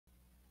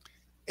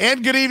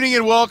And good evening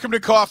and welcome to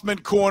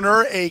Kauffman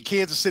Corner, a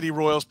Kansas City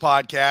Royals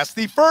podcast.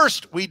 The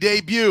first we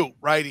debut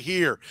right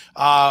here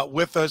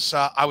with us,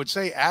 I would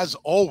say, as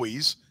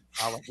always,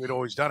 like we'd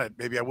always done it.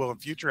 Maybe I will in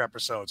future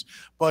episodes.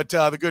 But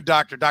the good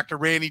doctor, Dr.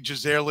 Rany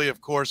Jazayerli,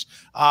 of course,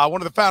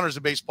 one of the founders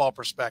of Baseball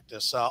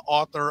Prospectus,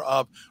 author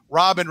of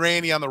Rob and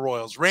Rany on the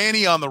Royals,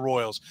 Rany on the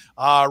Royals,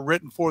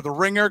 written for The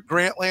Ringer,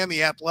 Grantland,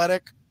 The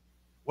Athletic.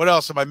 What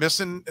else? Am I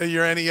missing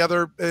any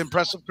other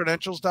impressive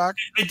credentials, Doc?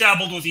 I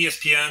dabbled with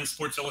ESPN,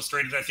 Sports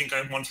Illustrated, I think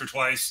once or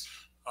twice.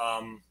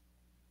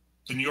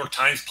 The New York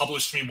Times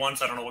published me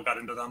once. I don't know what got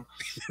into them.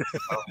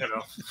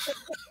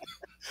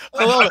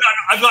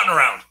 I've gotten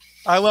around.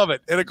 I love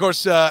it. And of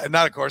course,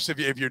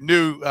 if you're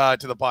new to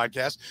the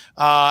podcast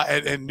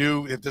and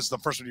new, if this is the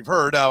first one you've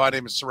heard, my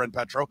name is Soren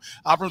Petro.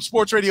 I'm from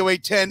Sports Radio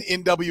 810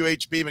 in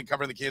WHB. I've been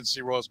covering the Kansas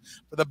City Royals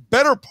for the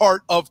better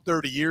part of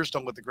 30 years.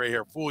 Don't let the gray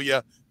hair fool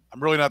you.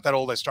 I'm really not that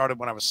old. I started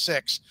when I was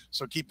 6,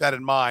 so keep that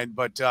in mind.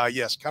 But,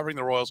 yes, covering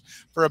the Royals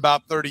for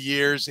about 30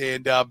 years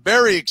and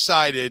very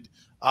excited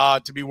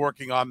to be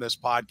working on this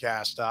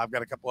podcast. I've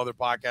got a couple other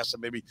podcasts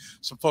that maybe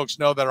some folks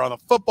know that are on the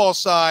football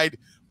side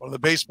or on the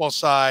baseball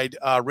side.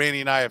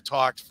 Rany and I have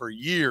talked for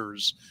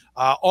years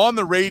on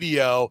the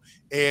radio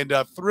and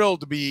thrilled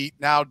to be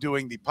now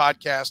doing the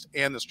podcast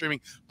and the streaming.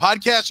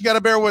 Podcast, you got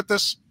to bear with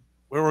us.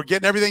 We're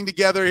getting everything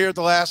together here at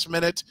the last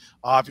minute.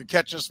 If you're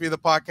catching us via the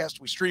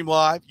podcast, we stream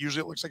live. Usually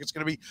it looks like it's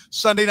going to be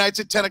Sunday nights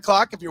at 10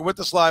 o'clock. If you're with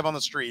us live on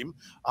the stream,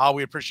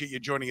 we appreciate you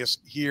joining us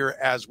here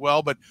as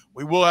well. But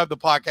we will have the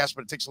podcast,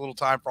 but it takes a little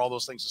time for all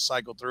those things to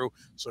cycle through.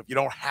 So if you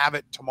don't have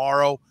it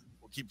tomorrow,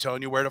 we'll keep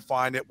telling you where to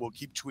find it. We'll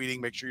keep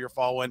tweeting. Make sure you're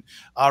following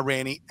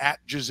Rany at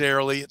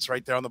Jazayerli. It's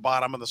right there on the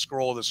bottom of the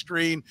scroll of the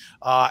screen.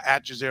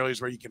 At Jazayerli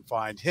is where you can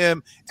find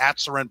him. At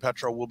Soren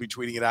Petro, we'll be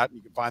tweeting it out, and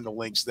you can find the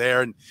links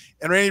there. And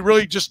Rany,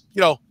 really just,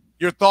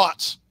 your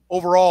thoughts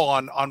overall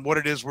on what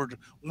it is we're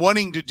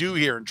wanting to do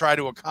here and try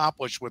to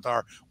accomplish with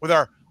our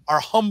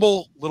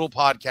humble little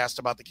podcast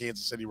about the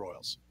Kansas City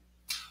Royals.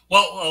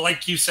 Well,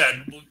 like you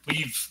said,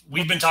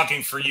 we've been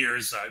talking for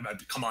years.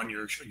 I've come on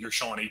your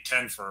show on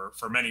 810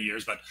 for many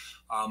years, but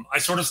I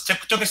sort of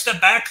took a step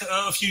back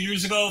a few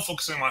years ago,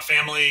 focusing on my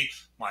family,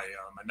 my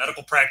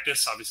medical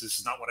practice. Obviously, this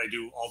is not what I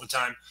do all the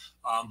time,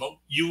 but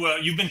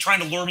you've been trying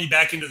to lure me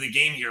back into the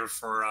game here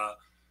for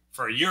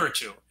a year or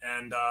two,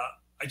 and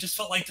I just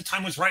felt like the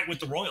time was right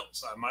with the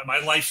Royals. My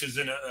life is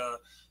in a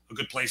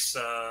good place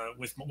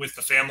with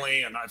the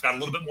family, and I've got a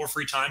little bit more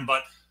free time.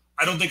 But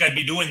I don't think I'd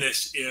be doing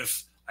this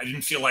if I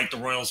didn't feel like the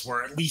Royals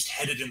were at least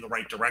headed in the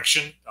right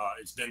direction.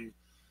 It's been,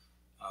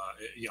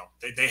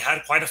 they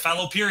had quite a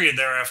fallow period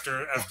there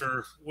after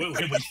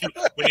winning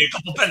a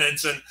couple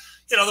pennants, and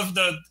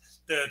the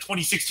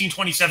 2016,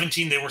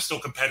 2017 they were still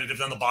competitive.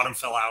 Then the bottom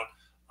fell out.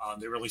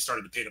 They really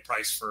started to pay the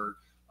price for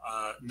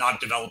not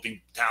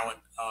developing talent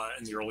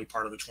in the early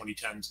part of the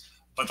 2010s.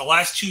 But the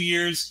last 2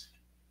 years,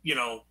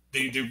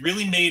 they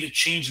really made a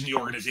change in the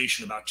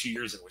organization about 2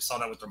 years ago. We saw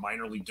that with their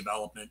minor league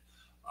development.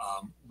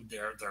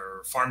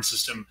 Their farm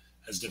system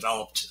has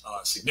developed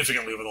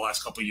significantly over the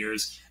last couple of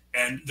years,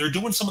 and they're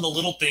doing some of the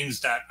little things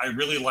that I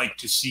really like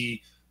to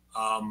see.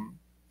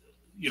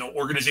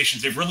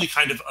 Organizations, they've really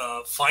kind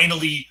of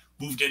finally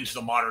moved into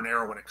the modern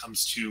era when it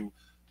comes to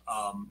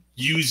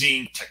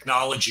using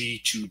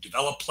technology to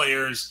develop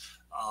players.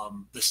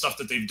 The stuff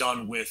that they've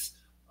done with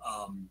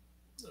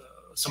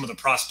some of the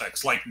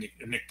prospects like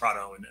Nick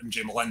Prado and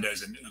MJ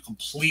Melendez, and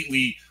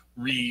completely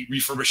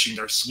refurbishing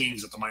their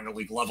swings at the minor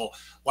league level.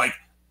 Like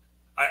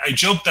I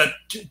joke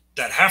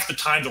that half the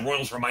time the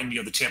Royals remind me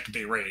of the Tampa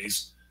Bay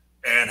Rays,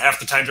 and half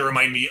the time they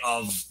remind me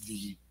of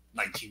the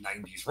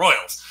 1990s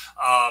Royals.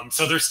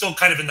 So they're still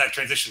kind of in that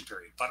transition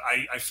period. But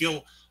I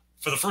feel,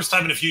 for the first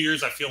time in a few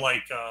years, I feel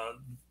like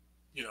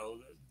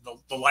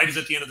the light is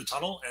at the end of the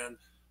tunnel, and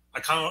I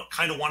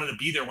kind of wanted to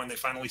be there when they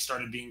finally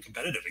started being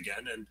competitive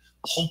again, and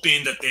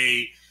hoping that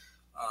they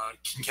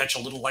can catch a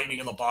little lightning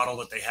in the bottle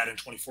that they had in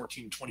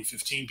 2014 and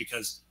 2015,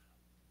 because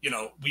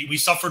we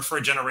suffered for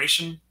a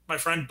generation, my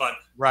friend, but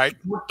right,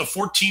 the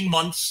 15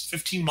 months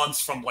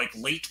from like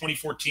late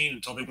 2014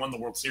 until they won the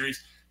World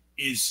Series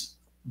is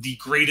the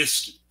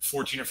greatest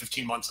 14 or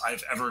 15 months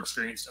I've ever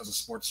experienced as a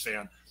sports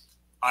fan.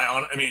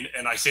 I mean,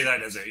 and I say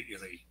that as a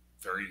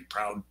very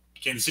proud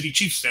Kansas City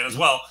Chiefs fan as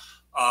well.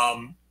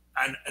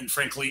 And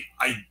frankly,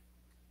 I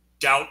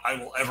doubt I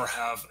will ever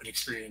have an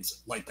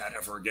experience like that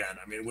ever again.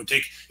 I mean, it would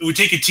take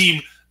a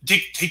team,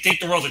 take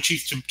the Royals and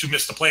Chiefs to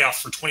miss the playoffs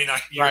for 29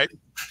 years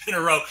in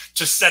a row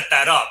to set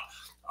that up.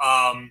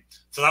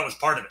 So that was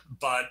part of it.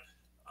 But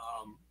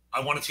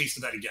I want a taste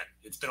of that again.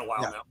 It's been a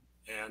while now,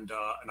 and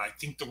I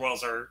think the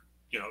Royals are,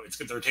 it's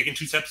good. They're taking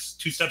two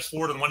steps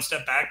forward and one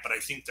step back, but I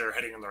think they're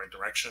heading in the right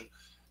direction.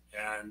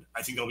 And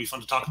I think it'll be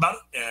fun to talk about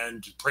it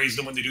and praise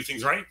them when they do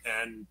things right,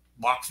 and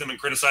mock them and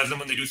criticize them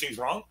when they do things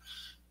wrong,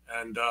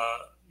 and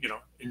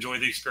enjoy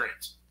the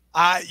experience.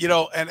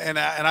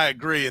 I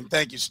agree, and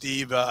thank you,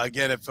 Steve.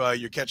 Again, if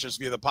you're catching us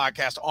via the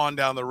podcast on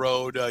down the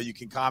road, you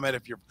can comment.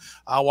 If you're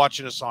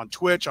watching us on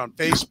Twitch, on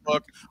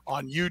Facebook,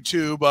 on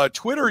YouTube,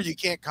 Twitter, you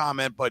can't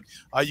comment, but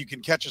you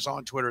can catch us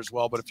on Twitter as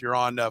well. But if you're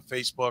on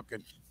Facebook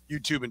and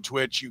YouTube and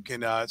Twitch, you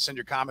can send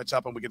your comments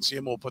up and we can see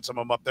them. We'll put some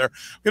of them up there.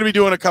 We're going to be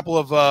doing a couple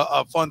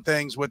of fun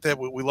things with it.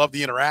 We love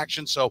the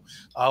interaction. So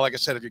like I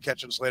said, if you're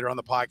catching us later on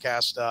the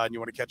podcast and you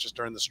want to catch us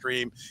during the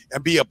stream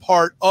and be a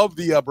part of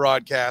the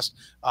broadcast,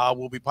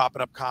 we'll be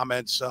popping up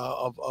comments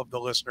of the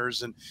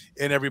listeners and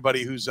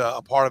everybody who's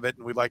a part of it.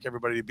 And we'd like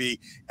everybody to be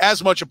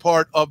as much a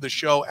part of the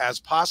show as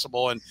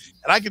possible. And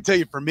I can tell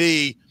you, for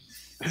me,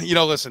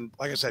 listen,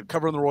 like I said,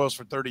 covering the Royals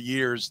for 30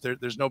 years,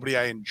 there's nobody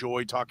I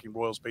enjoy talking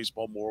Royals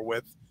baseball more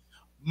with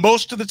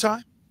most of the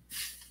time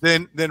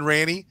than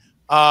Rany.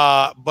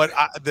 But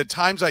the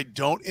times I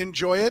don't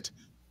enjoy it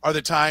are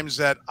the times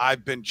that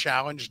I've been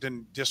challenged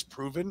and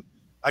disproven,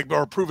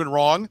 or proven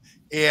wrong,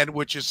 and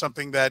which is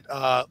something that,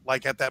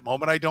 like at that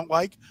moment, I don't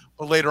like.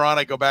 But later on,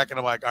 I go back and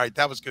I'm like, all right,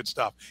 that was good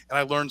stuff. And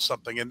I learned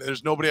something. And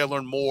there's nobody I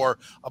learned more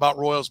about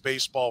Royals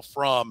baseball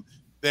from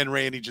than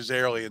Rany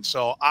Jazayerli. And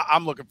so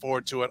I'm looking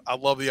forward to it. I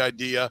love the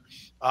idea.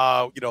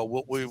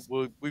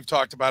 We've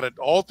talked about it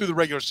all through the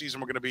regular season.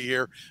 We're going to be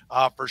here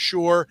for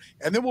sure.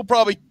 And then we'll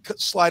probably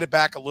slide it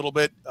back a little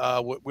bit.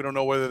 We don't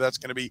know whether that's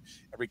going to be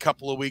every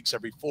couple of weeks,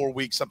 every 4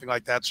 weeks, something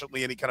like that.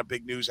 Certainly any kind of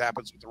big news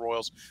happens with the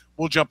Royals,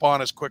 we'll jump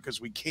on as quick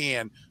as we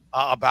can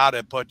about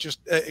it. But just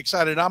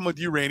excited. I'm with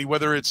you, Rany,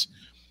 whether it's,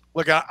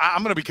 look,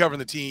 I'm going to be covering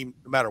the team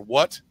no matter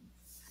what.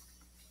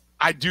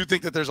 I do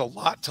think that there's a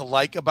lot to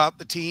like about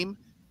the team.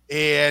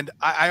 And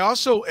I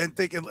also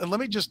think, and let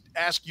me just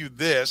ask you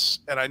this,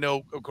 and I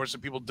know, of course, that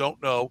people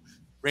don't know,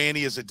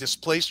 Rany is a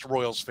displaced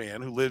Royals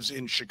fan who lives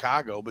in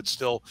Chicago, but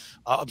still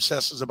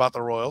obsesses about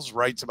the Royals,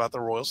 writes about the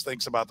Royals,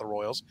 thinks about the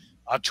Royals,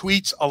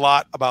 tweets a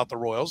lot about the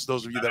Royals.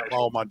 Those of you that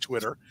follow him on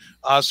Twitter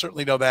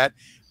certainly know that.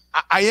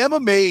 I am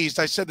amazed.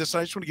 I said this,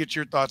 and I just want to get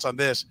your thoughts on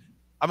this.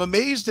 I'm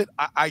amazed that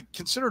I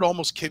consider it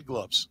almost kid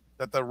gloves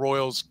that the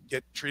Royals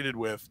get treated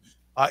with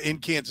in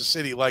Kansas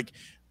City. Like,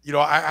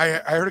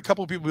 I heard a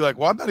couple of people be like,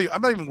 well, I'm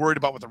not even worried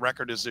about what the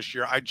record is this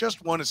year. I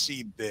just want to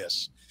see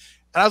this.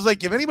 And I was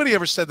like, if anybody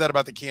ever said that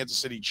about the Kansas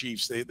City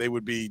Chiefs, they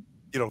would be,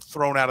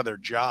 thrown out of their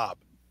job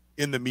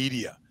in the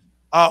media.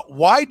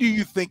 Why do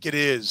you think it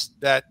is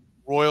that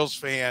Royals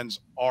fans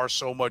are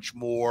so much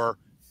more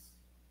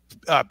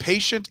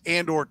patient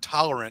and or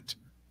tolerant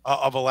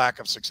of a lack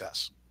of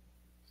success?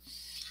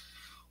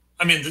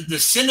 I mean, the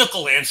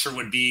cynical answer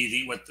would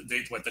be what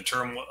the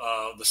term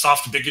the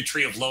soft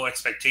bigotry of low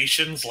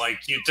expectations. Like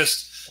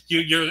if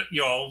you're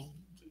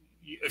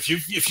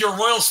a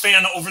Royals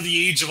fan over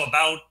the age of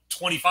about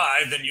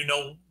 25, then you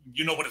know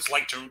what it's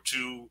like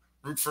to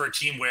root for a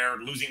team where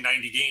losing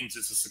 90 games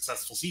is a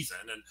successful season,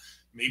 and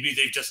maybe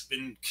they've just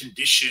been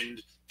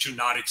conditioned to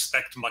not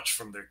expect much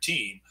from their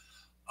team.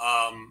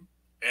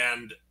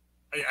 And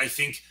I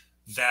think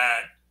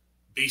that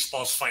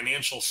baseball's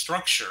financial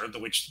structure,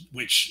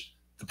 which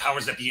the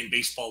powers that be in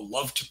baseball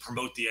love to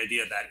promote the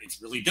idea that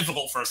it's really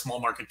difficult for a small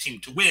market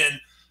team to win.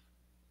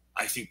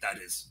 I think that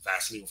is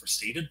vastly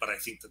overstated, but I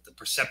think that the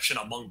perception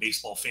among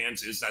baseball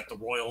fans is that the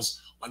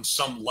Royals, on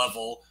some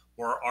level,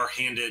 are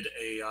handed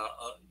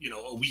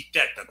a weak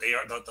deck, that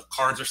the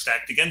cards are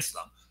stacked against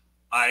them.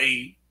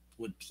 I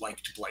would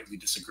like to politely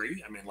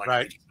disagree. I mean, like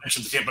right. You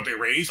mentioned the Tampa Bay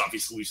Rays.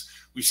 Obviously,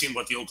 we've seen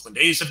what the Oakland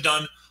A's have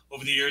done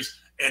over the years,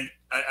 and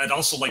I'd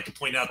also like to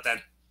point out that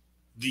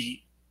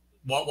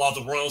while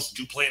the Royals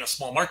do play in a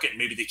small market, and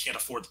maybe they can't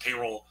afford the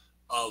payroll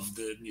of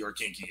the New York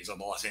Yankees or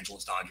the Los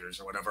Angeles Dodgers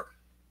or whatever,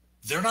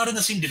 they're not in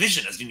the same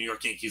division as the New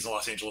York Yankees and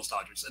Los Angeles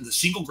Dodgers. And the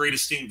single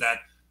greatest thing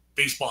that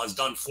baseball has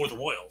done for the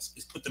Royals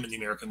is put them in the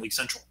American League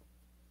Central.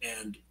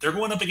 And they're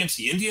going up against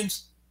the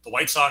Indians, the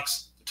White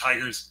Sox, the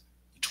Tigers,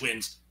 the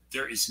Twins.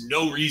 There is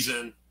no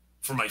reason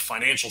from a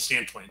financial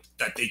standpoint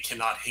that they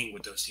cannot hang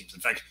with those teams. In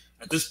fact,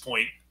 at this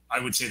point, I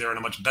would say they're in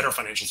a much better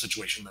financial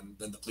situation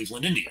than the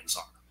Cleveland Indians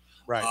are.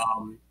 Right.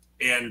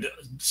 And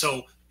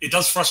so it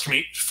does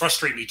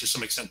frustrate me to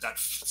some extent that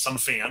some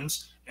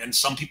fans and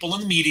some people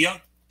in the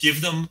media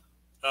give them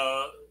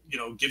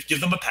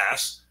a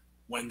pass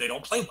when they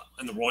don't play well.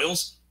 And the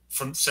Royals,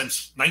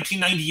 since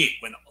 1998,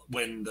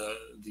 when the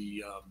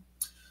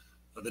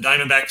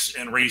Diamondbacks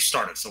and Rays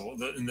started, so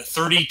in the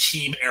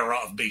 30-team era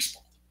of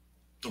baseball,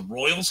 the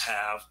Royals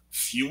have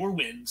fewer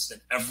wins than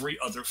every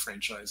other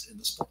franchise in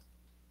the sport.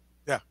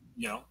 Yeah.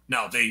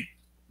 Now they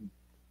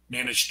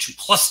managed to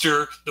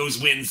cluster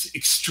those wins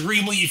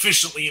extremely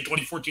efficiently in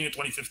 2014 and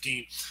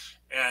 2015.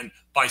 And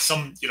by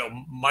some,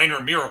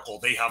 minor miracle,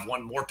 they have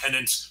won more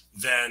pennants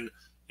than,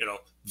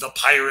 the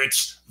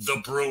Pirates,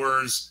 the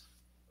Brewers,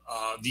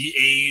 the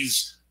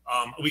A's.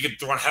 We could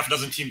throw on half a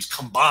dozen teams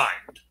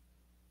combined,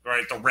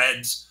 right? The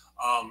Reds.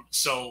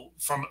 So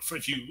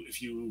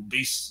if you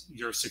base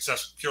your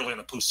success purely on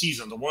the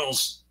postseason, the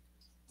Royals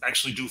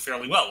actually do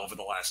fairly well over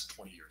the last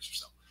 20 years or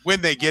so.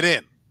 When they get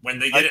in. when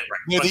they did it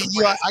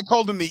right. I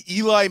called him the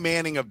Eli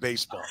Manning of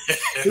baseball.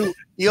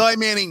 Eli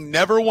Manning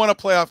never won a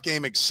playoff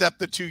game except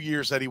the 2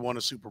 years that he won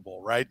a Super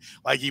Bowl, right?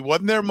 Like, he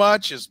wasn't there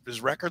much.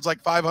 His record's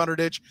like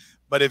 500-ish.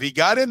 But if he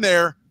got in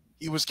there,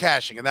 he was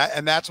cashing.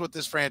 And that's what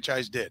this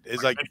franchise did.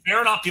 Is like, and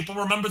fair enough, people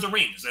remember the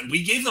rings. And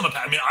we gave them a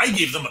pass. I mean, I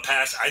gave them a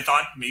pass. I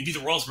thought maybe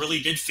the Royals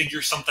really did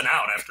figure something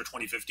out after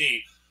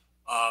 2015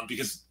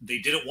 because they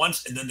did it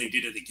once and then they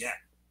did it again.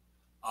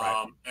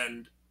 Right.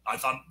 And I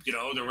thought,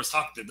 there was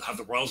talk that have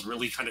the Royals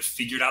really kind of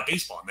figured out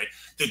baseball. And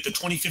the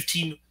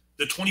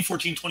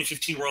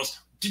 2014-2015 Royals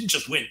didn't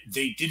just win.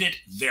 They did it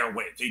their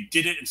way. They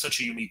did it in such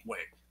a unique way.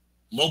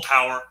 Low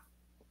power,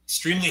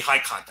 extremely high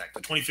contact.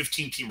 The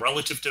 2015 team,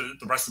 relative to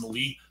the rest of the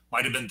league,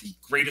 might have been the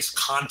greatest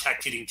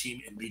contact hitting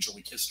team in Major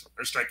League history.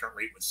 Their strikeout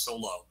rate was so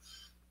low.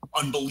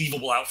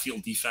 Unbelievable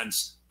outfield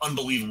defense,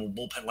 unbelievable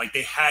bullpen. Like,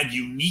 they had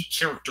unique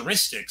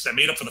characteristics that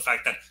made up for the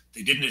fact that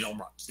they didn't hit home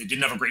runs. They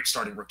didn't have a great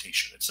starting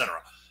rotation, et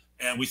cetera.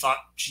 And we thought,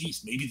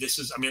 geez, maybe this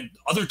is,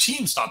 other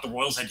teams thought the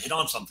Royals had hit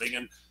on something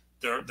and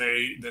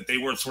that they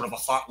were sort of a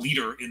thought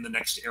leader in the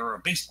next era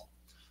of baseball.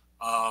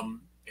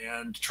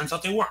 And it turns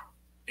out they weren't.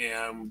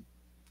 And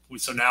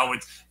so now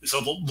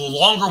the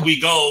longer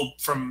we go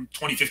from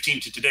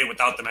 2015 to today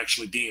without them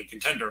actually being a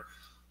contender,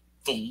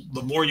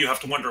 the more you have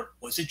to wonder,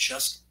 was it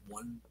just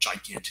one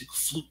gigantic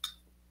fluke?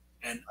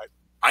 And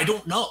I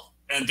don't know.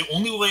 And the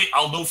only way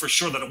I'll know for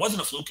sure that it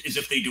wasn't a fluke is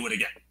if they do it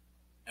again.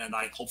 And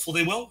I'm hopeful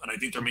they will. And I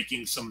think they're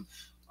making some.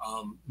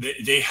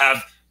 They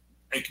have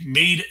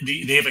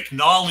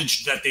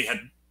acknowledged that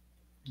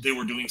they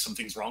were doing some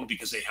things wrong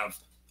because they have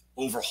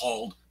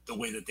overhauled the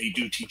way that they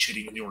do teach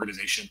hitting in the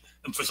organization,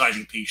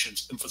 emphasizing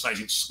patience,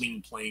 emphasizing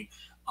swing playing,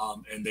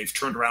 and they've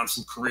turned around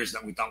some careers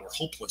that we thought were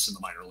hopeless in the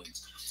minor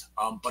leagues.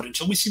 But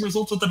until we see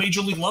results at the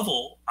major league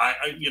level,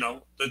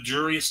 the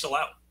jury is still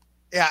out.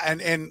 Yeah,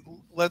 and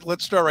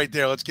let's start right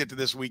there. Let's get to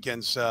this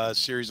weekend's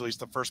series, at least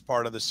the first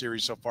part of the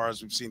series so far,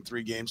 as we've seen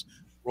 3 games.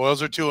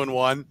 Royals are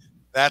 2-1.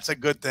 That's a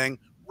good thing.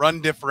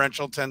 Run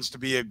differential tends to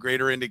be a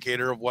greater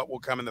indicator of what will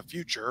come in the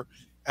future,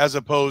 as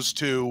opposed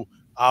to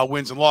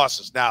wins and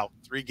losses. Now,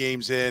 3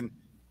 games in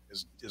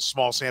is a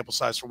small sample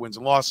size for wins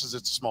and losses.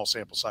 It's a small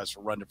sample size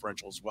for run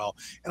differential as well.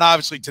 And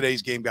obviously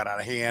today's game got out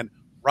of hand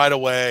right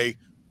away,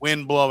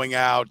 wind blowing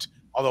out,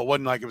 although it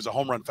wasn't like it was a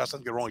home run fest. I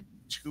think there were only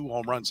 2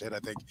 home runs hit, I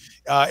think,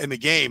 in the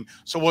game.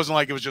 So it wasn't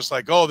like it was just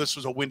like, oh, this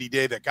was a windy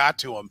day that got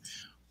to him.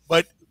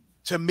 But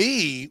to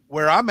me,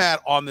 where I'm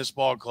at on this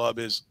ball club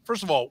is,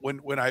 first of all,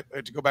 when I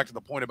to go back to the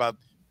point about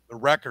the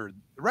record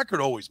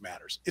always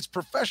matters. It's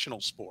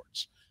professional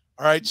sports.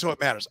 All right, so it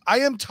matters. I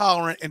am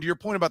tolerant, and to your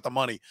point about the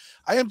money,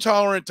 I am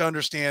tolerant to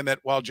understand that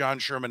while John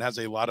Sherman has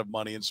a lot of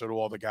money, and so do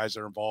all the guys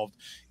that are involved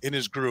in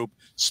his group,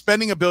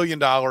 spending $1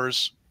 billion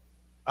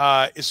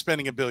is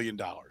spending $1 billion,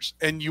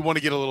 and you want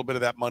to get a little bit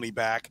of that money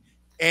back.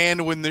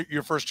 And when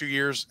your first 2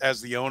 years as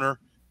the owner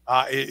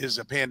is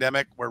a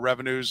pandemic where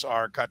revenues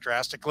are cut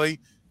drastically,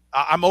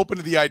 I'm open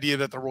to the idea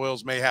that the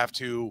Royals may have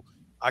to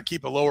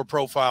keep a lower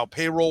profile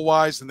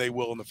payroll-wise than they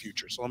will in the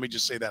future. So let me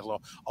just say that.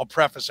 I'll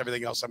preface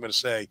everything else I'm going to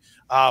say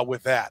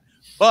with that.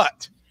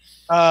 But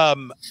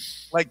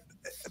like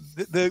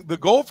the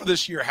goal for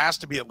this year has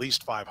to be at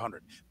least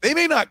 500. They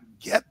may not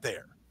get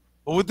there,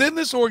 but within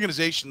this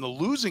organization, the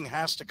losing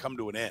has to come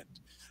to an end.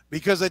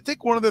 Because I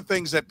think one of the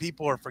things that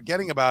people are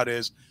forgetting about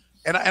is,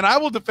 and I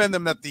will defend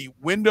them, that the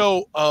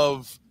window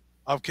of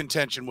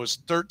contention was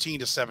 13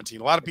 to 17.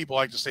 A lot of people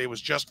like to say it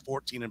was just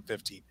 14 and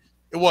 15.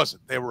 It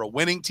wasn't. They were a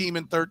winning team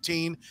in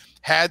 13.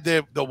 Had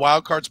the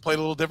wild cards played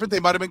a little different, they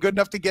might have been good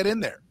enough to get in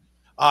there.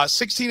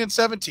 16 and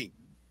 17,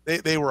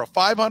 they were a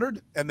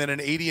 500 and then an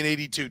 80 and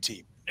 82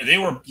 team. And they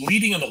were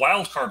leading in the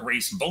wild card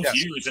race both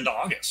years into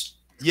August.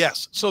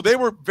 Yes. So they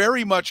were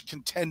very much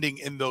contending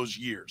in those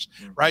years,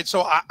 right?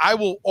 So I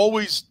will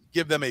always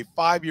give them a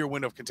 5-year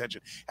window of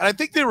contention. And I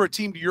think they were a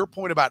team, to your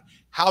point about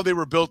how they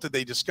were built, did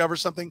they discover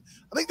something?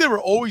 I think they were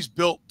always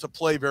built to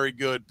play very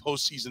good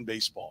postseason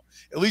baseball,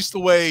 at least the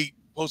way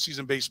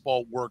postseason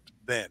baseball worked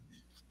then.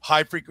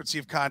 High frequency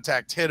of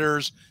contact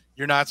hitters.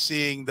 You're not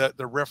seeing the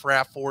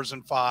riffraff 4s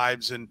and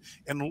 5s and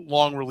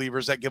long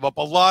relievers that give up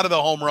a lot of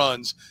the home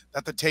runs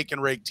that the take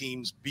and rake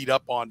teams beat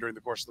up on during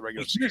the course of the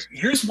regular season.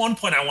 Here's one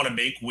point I want to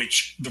make,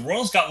 which the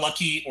Royals got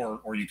lucky,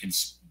 or you can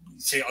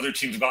say other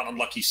teams have gotten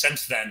unlucky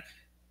since then.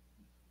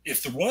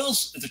 If the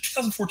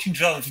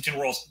 2014-2015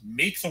 Royals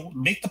make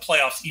the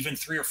playoffs even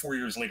 3 or 4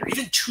 years later,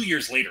 even 2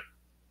 years later,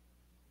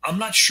 I'm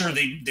not sure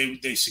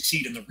they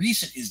succeed. And the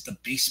reason is the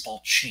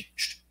baseball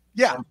changed.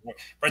 Yeah.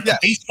 Right. The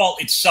baseball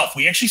itself,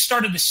 we actually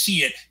started to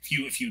see it.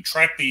 If you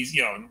track these,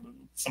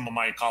 some of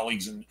my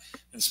colleagues in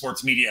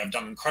sports media have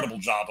done an incredible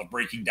job of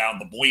breaking down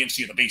the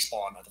buoyancy of the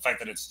baseball and the fact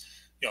that it's,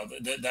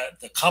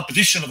 the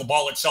composition of the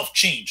ball itself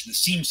changed. The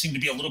seams seemed to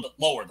be a little bit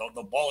lower.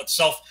 The ball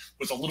itself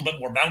was a little bit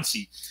more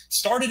bouncy.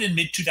 Started in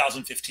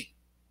mid-2015.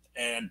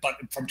 But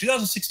from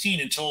 2016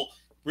 until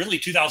really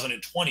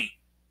 2020,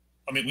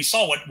 I mean, we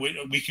saw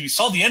we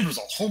saw the end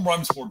result. Home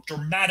runs were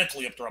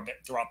dramatically up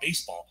throughout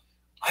baseball.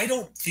 I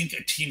don't think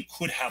a team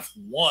could have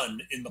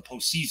won in the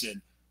postseason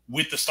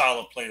with the style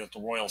of play that the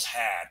Royals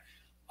had.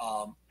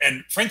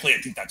 And frankly,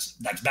 I think that's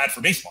bad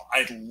for baseball.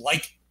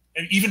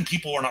 And even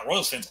people who are not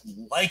Royals fans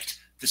liked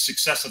the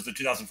success of the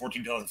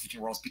 2014-2015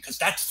 Royals because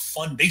that's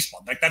fun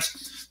baseball. Like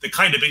that's the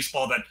kind of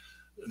baseball that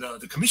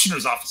the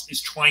commissioner's office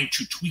is trying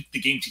to tweak the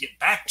game to get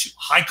back to.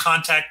 High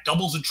contact,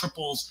 doubles and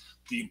triples,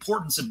 the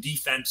importance of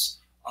defense.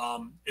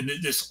 And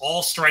this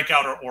all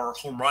strikeout or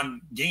home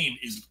run game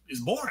is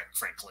boring,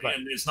 frankly, right.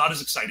 And it's not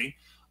as exciting.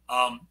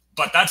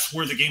 But that's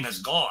where the game has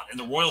gone. And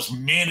the Royals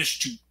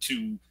managed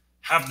to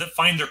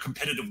find their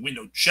competitive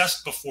window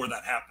just before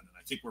that happened. And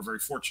I think we're very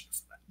fortunate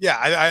for that. Yeah,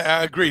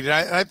 I agreed.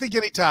 And I think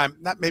anytime,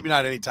 maybe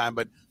not anytime,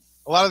 but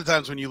a lot of the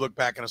times when you look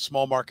back and a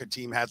small market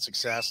team had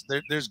success,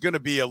 there's going to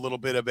be a little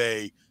bit of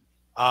a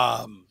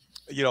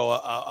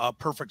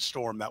perfect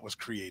storm that was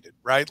created,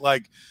 right?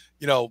 Like,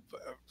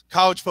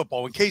 college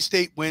football, when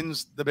K-State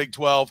wins the Big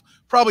 12,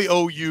 probably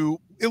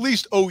at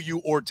least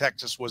OU or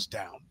Texas was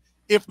down,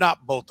 if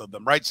not both of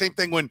them, right? Same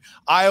thing when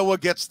Iowa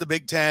gets the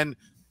Big 10,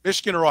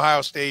 Michigan or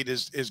Ohio State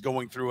is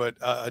going through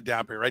a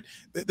down period, right?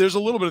 There's a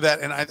little bit of that,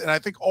 and I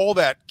think all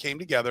that came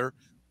together.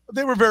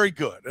 They were very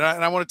good, and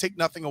I want to take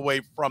nothing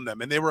away from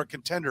them, and they were a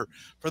contender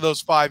for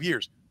those 5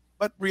 years.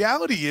 But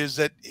reality is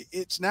that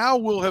it's now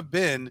will have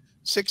been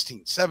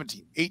 16,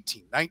 17,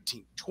 18,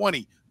 19,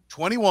 20,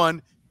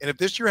 21, and if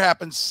this year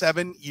happens,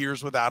 7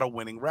 years without a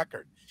winning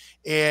record.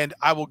 And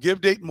I will give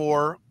Dayton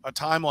Moore a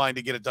timeline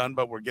to get it done,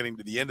 but we're getting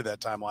to the end of that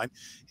timeline.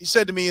 He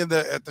said to me at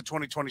the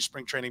 2020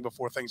 spring training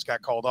before things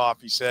got called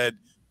off, he said,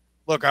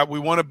 look, we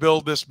want to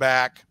build this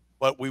back,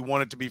 but we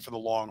want it to be for the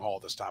long haul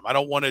this time. I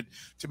don't want it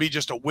to be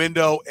just a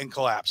window and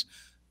collapse.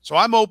 So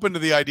I'm open to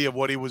the idea of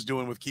what he was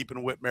doing with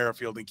keeping Whit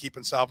Merrifield and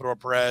keeping Salvador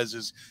Perez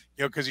is,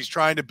 because he's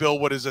trying to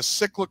build what is a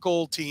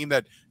cyclical team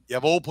that you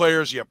have old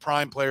players, you have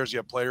prime players, you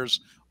have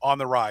players on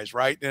the rise,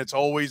 right? And it's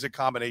always a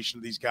combination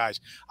of these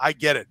guys. I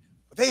get it.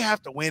 But they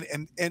have to win,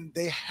 and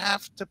they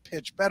have to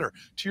pitch better.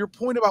 To your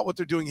point about what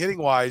they're doing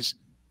hitting-wise,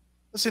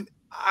 listen,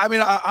 I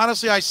mean,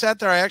 honestly, I sat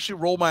there. I actually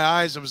rolled my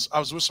eyes. I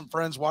was with some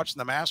friends watching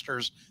the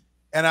Masters,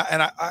 and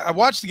I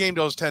watched the game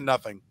till it was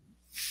 10-0.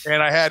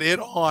 And I had it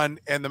on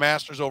and the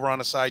Masters over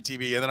on a side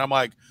TV. And then I'm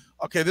like,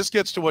 okay, this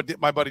gets to what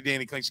my buddy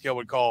Danny Clinkscale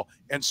would call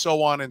and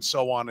so on and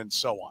so on and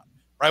so on,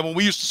 right? When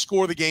we used to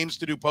score the games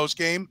to do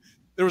post-game,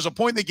 there was a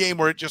point in the game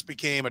where it just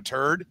became a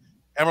turd.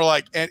 And we're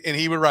like, and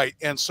he would write,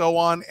 and so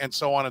on and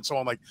so on and so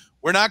on. Like,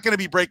 we're not going to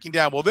be breaking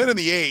down. Well, then in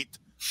the 8th,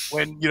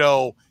 when,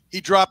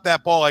 he dropped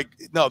that ball, like,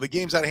 no, the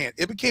game's out of hand.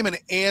 It became an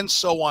and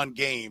so on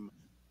game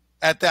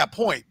at that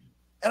point.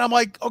 And I'm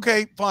like,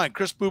 okay, fine.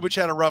 Chris Bubic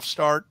had a rough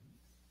start.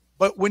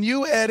 But when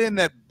you add in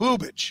that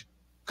Bubic,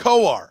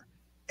 Kowar,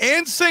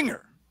 and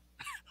Singer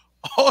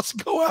all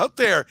go out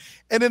there,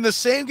 and in the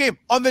same game,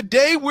 on the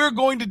day we're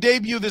going to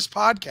debut this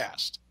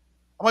podcast,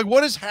 I'm like,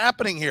 what is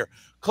happening here?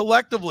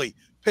 Collectively,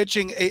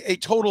 pitching a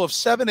total of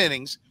 7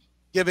 innings,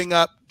 giving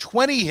up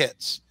 20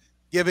 hits,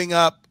 giving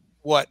up,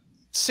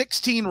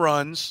 16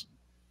 runs,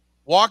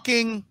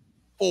 walking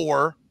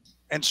 4,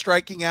 and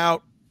striking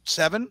out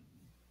 7?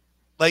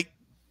 Like,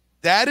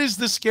 that is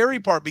the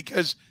scary part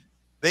because –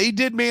 they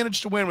did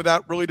manage to win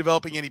without really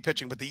developing any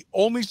pitching, but the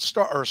only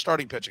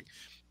starting pitching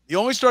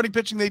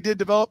they did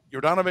develop,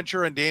 Yordan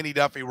Ventura and Danny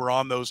Duffy were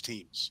on those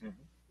teams,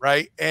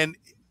 right? And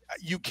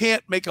you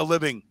can't make a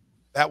living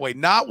that way.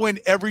 Not when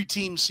every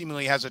team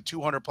seemingly has a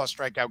 200-plus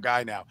strikeout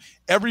guy now.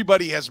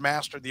 Everybody has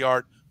mastered the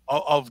art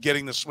of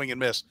getting the swing and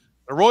miss.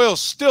 The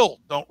Royals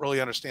still don't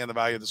really understand the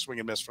value of the swing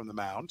and miss from the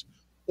mound,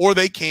 or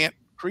they can't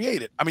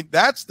create it. I mean,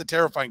 that's the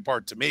terrifying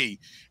part to me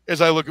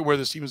as I look at where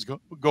this team is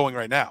going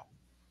right now.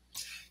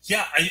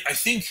 Yeah, I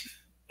think,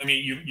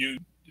 you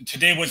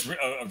today was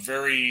a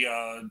very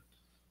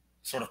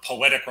sort of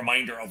poetic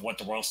reminder of what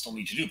the Royals still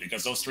need to do,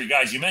 because those 3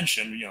 guys you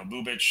mentioned,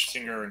 Bubic,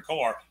 Singer, and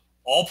Kowar,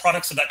 all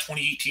products of that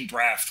 2018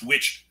 draft,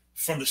 which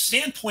from the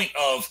standpoint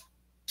of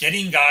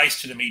getting guys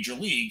to the major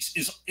leagues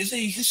is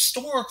a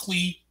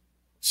historically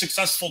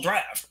successful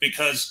draft,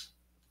 because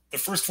the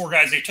first 4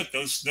 guys they took,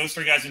 those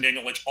 3 guys in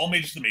Daniel Lynch, all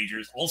made it to the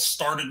majors, all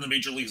started in the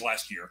major leagues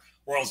last year.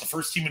 Whereas the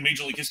first team in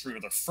Major League history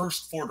with their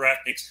first 4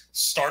 draft picks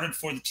started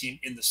for the team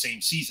in the same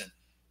season.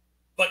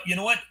 But you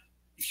know what?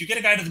 If you get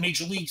a guy to the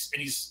major leagues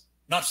and he's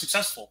not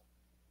successful,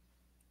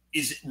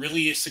 is it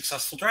really a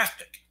successful draft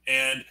pick?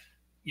 And,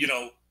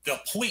 the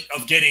point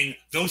of getting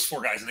those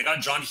 4 guys, and they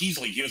got John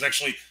Heasley. He was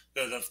actually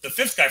the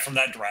 5th guy from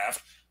that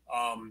draft.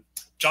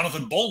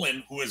 Jonathan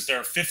Bolin, who was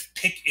their 5th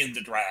pick in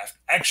the draft,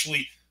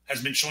 actually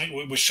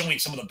was showing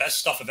some of the best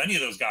stuff of any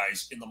of those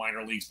guys in the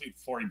minor leagues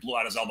before he blew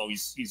out his elbow.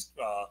 He's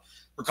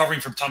recovering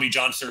from Tommy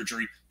John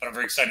surgery, but I'm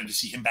very excited to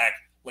see him back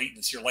late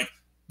this year. Like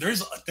there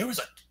was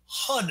a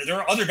ton. There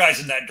are other guys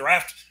in that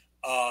draft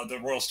the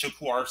Royals took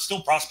who are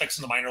still prospects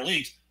in the minor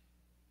leagues.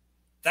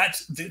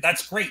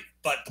 That's great,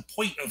 but the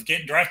point of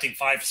drafting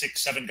 5,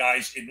 6, 7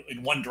 guys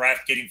in one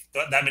draft, getting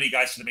that many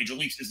guys to the major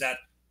leagues, is that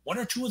 1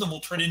 or 2 of them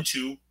will turn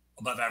into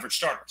above average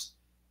starters.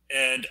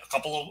 And a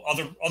couple of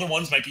other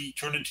ones might be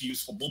turned into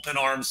useful bullpen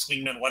arms,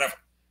 swingmen, whatever.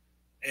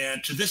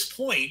 And to this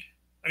point,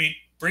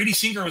 Brady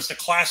Singer was the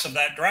class of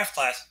that draft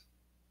class.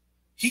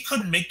 he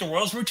couldn't make the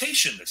Royals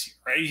rotation this year,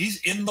 right?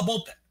 He's in the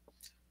bullpen.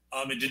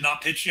 It did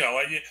not pitch,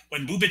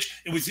 when Bubic,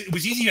 it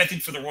was easy, I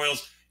think, for the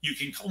Royals. You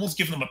can almost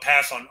give them a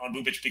pass on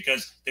Bubic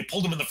because they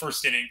pulled him in the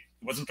first inning.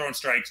 He wasn't throwing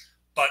strikes,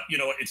 but,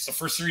 it's the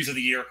first series of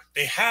the year.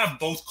 They have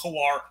both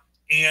Kowar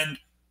and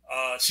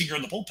Seager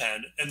in the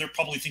bullpen, and they're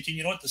probably thinking,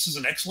 you know what, this is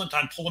an excellent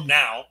time. Pull him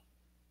now.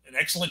 An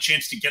excellent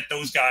chance to get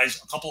those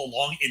guys a couple of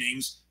long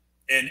innings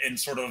and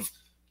sort of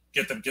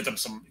get them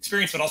some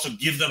experience, but also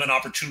give them an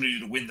opportunity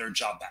to win their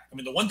job back. I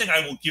mean, the one thing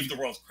I will give the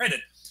Royals credit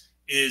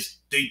is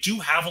they do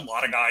have a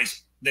lot of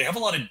guys. They have a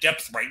lot of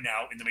depth right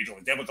now in the major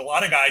league. They have a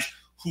lot of guys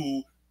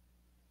who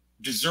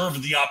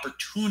deserve the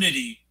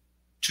opportunity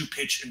to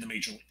pitch in the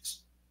major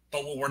leagues.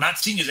 But what we're not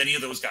seeing is any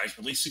of those guys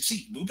really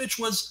succeed. Bubic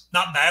was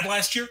not bad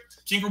last year.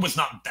 Singer was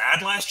not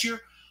bad last year.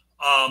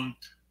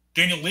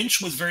 Daniel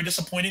Lynch was very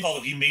disappointing,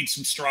 although he made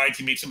some strides.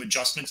 He made some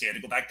adjustments. He had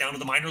to go back down to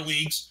the minor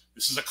leagues.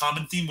 This is a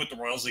common theme with the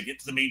Royals. They get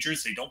to the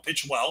majors. They don't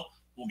pitch well.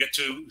 We'll get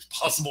to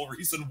possible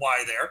reason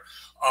why there.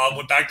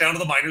 Went back down to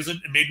the minors and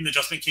made an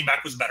adjustment, came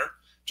back, was better.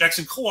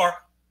 Jackson Kowar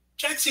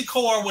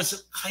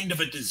was kind of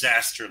a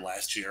disaster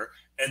last year,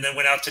 and then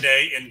went out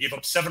today and gave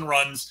up 7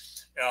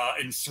 runs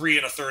in 3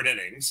 1/3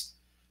 innings.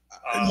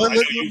 I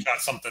know you've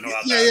got something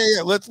about that.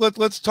 Yeah.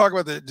 Let's talk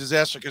about the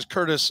disaster, because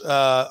Curtis,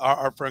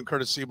 our friend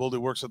Curtis Siebold, who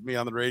works with me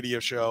on the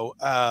radio show,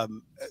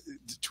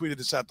 tweeted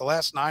this out. The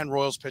last 9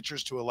 Royals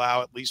pitchers to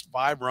allow at least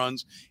 5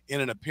 runs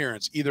in an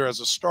appearance, either as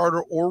a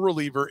starter or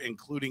reliever,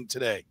 including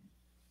today.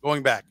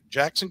 Going back,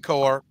 Jackson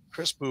Kowar,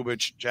 Chris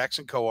Bubic,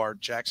 Jackson Kowar,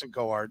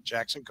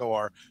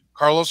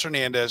 Carlos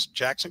Hernandez,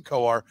 Jackson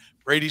Kowar,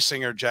 Brady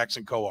Singer,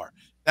 Jackson Kowar.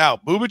 Now,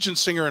 Bubic and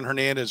Singer and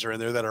Hernandez are in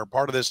there that are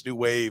part of this new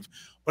wave,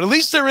 but at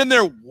least they're in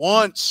there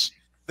once.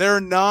 There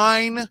are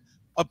 9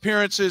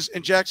 appearances,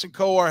 and Jackson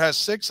Kowar has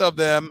 6 of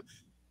them.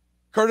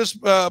 Curtis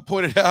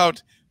pointed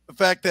out the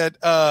fact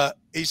that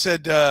he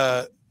said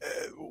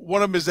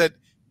one of them is that,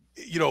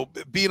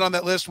 being on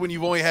that list when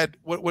you've only had,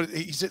 what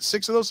he said,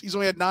 6 of those, he's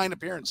only had 9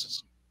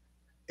 appearances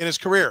in his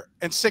career,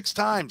 and 6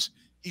 times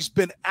he's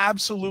been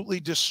absolutely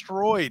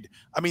destroyed.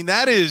 I mean,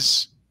 that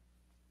is,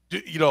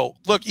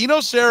 look, Eno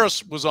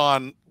Saris was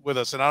on with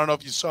us, and I don't know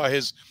if you saw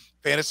his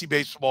fantasy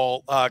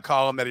baseball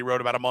column that he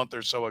wrote about a month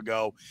or so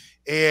ago.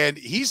 And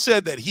he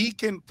said that he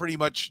can pretty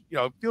much,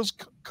 feels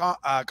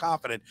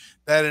confident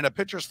that in a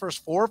pitcher's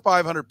first 400 or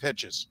 500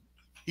 pitches,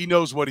 he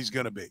knows what he's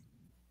going to be,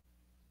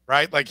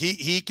 right? Like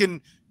he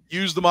can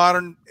use the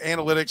modern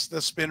analytics,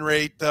 the spin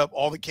rate,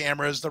 all the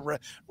cameras, the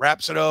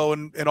Rhapsodo,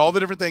 and all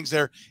the different things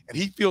there. And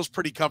he feels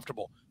pretty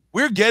comfortable.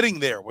 We're getting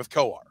there with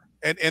Kowar,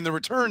 and the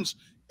returns,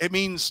 it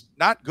means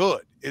not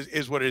good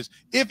is what it is.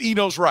 If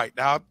Eno's right.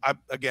 Now,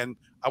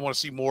 I want to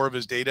see more of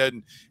his data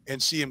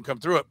and see him come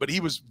through it. But he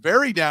was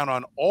very down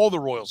on all the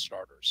Royal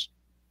starters,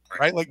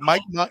 right? Like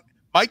Mike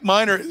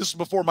Minor, this is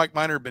before Mike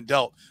Minor had been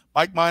dealt.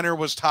 Mike Minor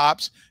was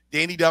tops.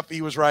 Danny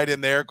Duffy was right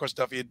in there. Of course,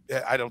 Duffy,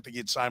 I don't think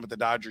he'd signed with the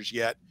Dodgers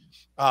yet.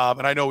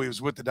 And I know he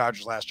was with the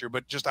Dodgers last year.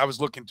 But just I was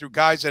looking through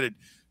guys that had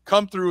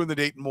come through in the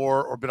Dayton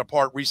Moore or been a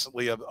part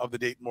recently of the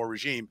Dayton Moore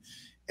regime.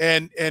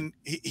 And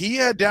he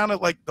had down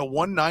at like the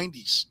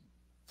 190s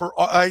for,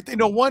 I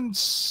think,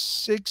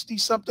 160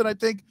 something, I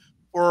think,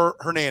 for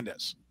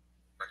Hernandez,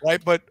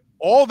 right? But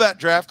all that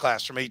draft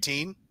class from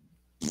 18,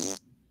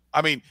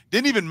 I mean,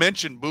 didn't even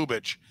mention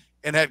Bubic,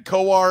 and had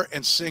Kowar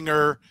and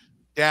Singer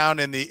down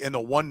in the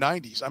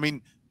 190s. I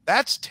mean,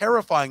 that's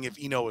terrifying if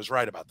Eno is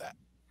right about that.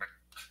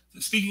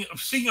 Speaking of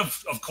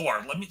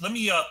Kowar, let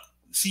me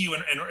see you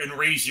and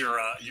raise your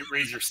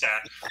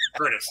stat,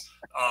 Curtis.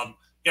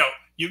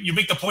 You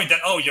make the point that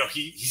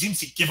he seems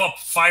to give up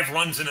 5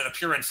 runs in an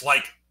appearance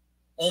like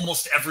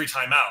almost every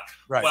time out.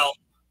 Right. Well,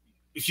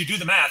 if you do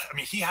the math, I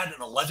mean, he had an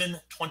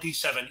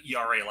 11.27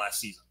 ERA last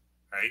season,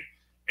 right?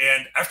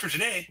 And after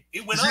today,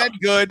 it went up. Is that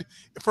good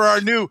for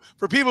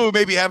people who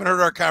maybe haven't heard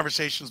our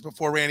conversations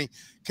before, Rany?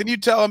 Can you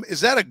tell them, is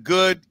that a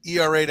good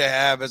ERA to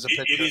have as a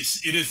pitcher?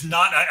 It is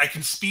not. I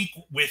can speak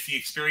with the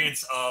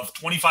experience of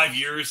 25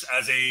 years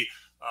as a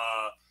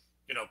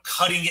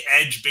cutting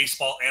edge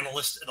baseball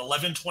analyst. An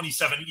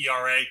 11.27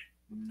 ERA,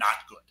 not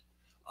good.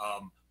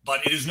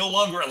 But it is no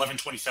longer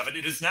 11.27.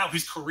 It is now,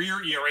 his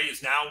career ERA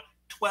is now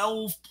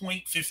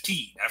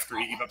 12.15 after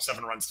he gave up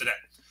 7 runs today.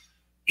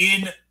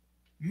 In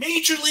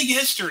Major League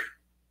history,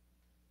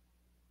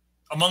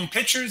 among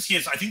pitchers,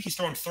 I think he's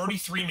thrown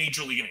 33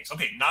 Major League innings.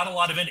 Okay, not a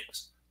lot of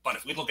innings. But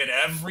if we look at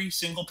every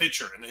single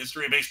pitcher in the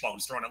history of baseball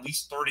who's thrown at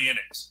least 30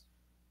 innings,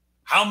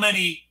 how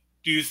many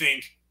do you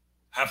think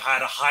have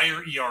had a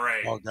higher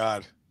ERA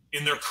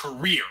in their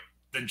career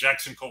than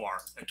Jackson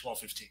Kowar at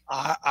 12.15?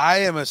 I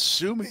am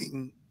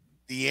assuming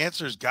the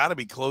answer's got to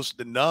be close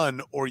to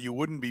none, or you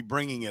wouldn't be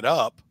bringing it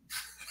up.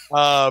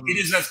 It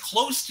is as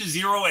close to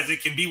 0 as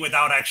it can be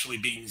without actually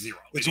being 0.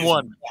 It's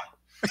 1.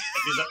 It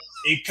is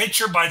a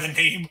pitcher by the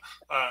name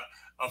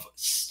of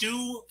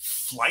Stu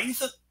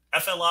Flythe,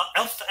 Flythe.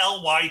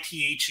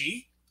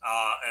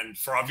 And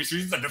for obvious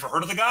reasons, I've never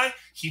heard of the guy.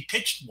 He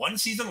pitched 1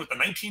 season with the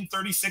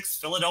 1936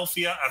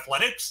 Philadelphia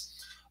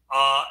Athletics,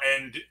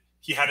 and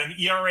he had an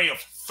ERA of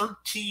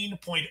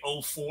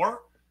 13.04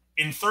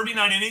 In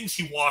 39 innings,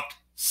 he walked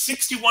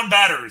 61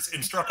 batters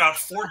and struck out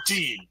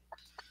 14.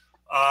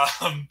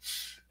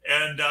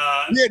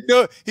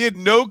 He had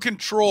no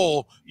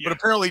control, but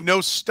apparently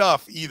no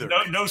stuff either.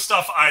 No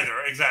stuff either,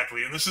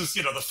 exactly. And this is,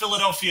 the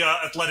Philadelphia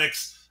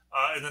Athletics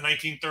in the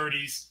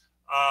 1930s.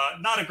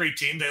 Not a great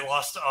team. They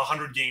lost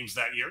 100 games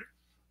that year.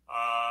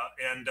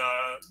 And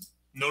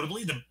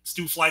notably, the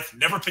Stu Flythe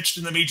never pitched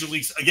in the major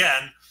leagues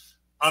again,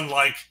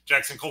 unlike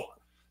Jackson Kowar.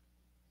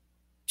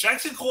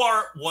 Jackson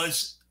Kowar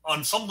was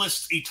on some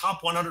lists a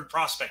top 100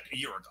 prospect a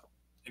year ago,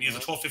 and he has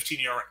a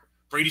 12.15 ERA.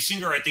 Brady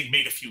Singer, I think,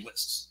 made a few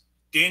lists.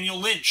 Daniel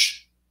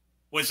Lynch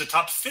was a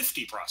top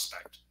 50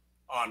 prospect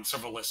on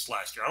several lists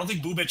last year. I don't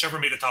think Bubic ever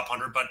made a top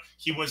 100, but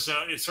he was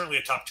certainly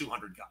a top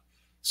 200 guy.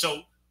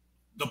 So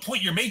the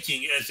point you're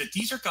making is that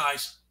these are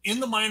guys in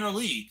the minor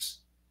leagues,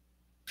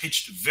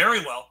 pitched very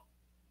well,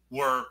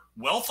 were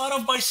well thought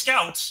of by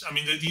scouts. I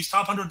mean, these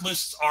top 100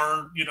 lists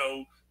are,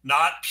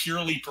 not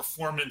purely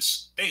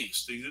performance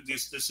based.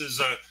 This is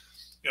a,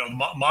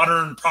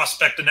 modern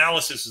prospect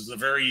analysis is a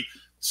very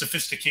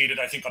sophisticated,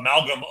 I think,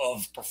 amalgam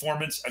of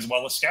performance as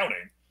well as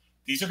scouting.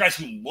 These are guys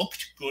who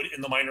looked good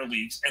in the minor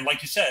leagues. And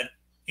like you said,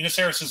 Enos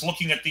Harris is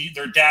looking at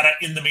their data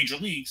in the major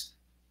leagues.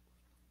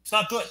 It's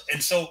not good.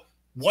 And so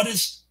what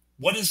is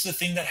the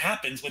thing that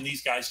happens when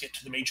these guys get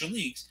to the major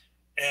leagues?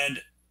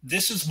 And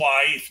this is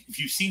why, if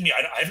you've seen me,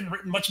 I haven't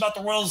written much about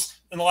the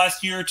Royals in the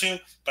last year or two,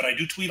 but I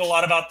do tweet a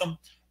lot about them.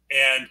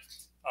 And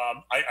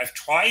I've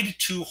tried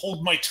to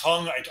hold my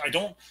tongue.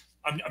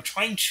 I'm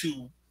trying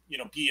to,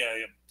 be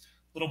a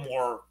little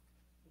more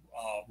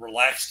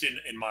relaxed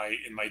in my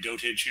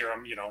dotage here.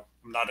 I'm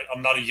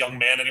not a young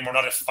man anymore,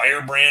 not a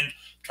firebrand.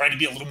 I'm trying to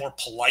be a little more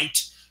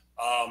polite.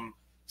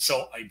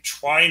 So I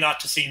try not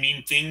to say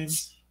mean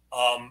things.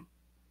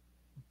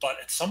 But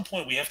at some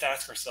point we have to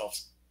ask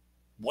ourselves,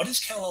 what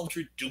is Cal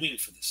Eldred doing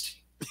for this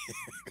team?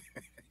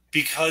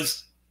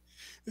 Because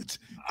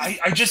I'm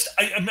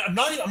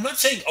not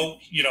saying,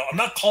 I'm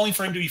not calling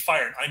for him to be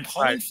fired. I'm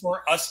calling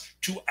for us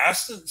to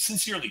ask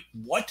sincerely,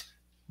 what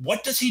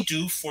does he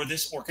do for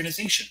this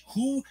organization?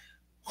 Who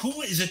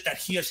is it that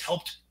he has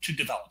helped to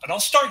develop? And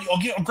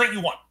I'll grant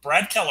you one.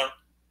 Brad Keller.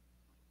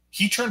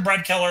 He turned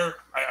Brad Keller.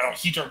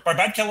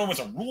 Brad Keller was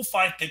a Rule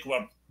 5 pick, who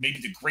had maybe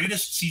the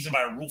greatest season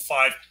by a Rule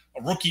 5,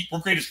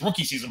 greatest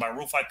rookie season by a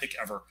Rule 5 pick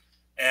ever,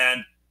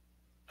 and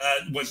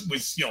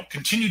was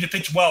continued to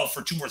pitch well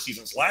for 2 more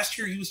seasons. Last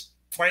year he was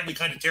quietly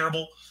kind of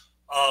terrible,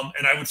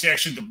 and I would say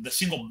actually the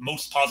single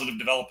most positive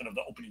development of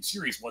the opening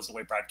series was the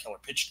way Brad Keller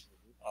pitched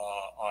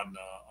on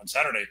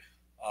Saturday.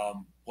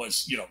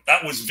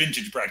 That was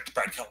vintage Brad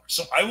Keller.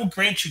 So I will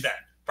grant you that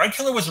Brad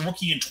Keller was a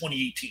rookie in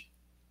 2018.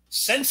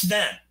 Since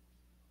then,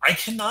 I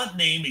cannot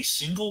name a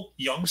single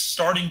young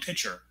starting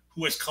pitcher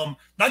who has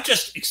not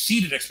just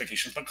exceeded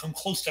expectations, but come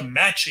close to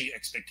matching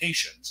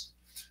expectations.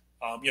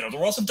 The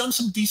Royals have done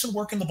some decent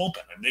work in the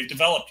bullpen, and they've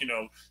developed,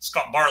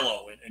 Scott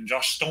Barlow and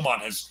Josh Stoneman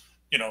has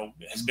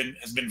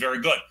been very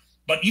good.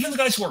 But even the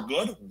guys who are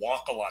good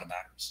walk a lot of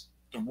batters.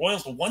 The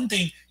Royals, the one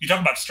thing you talk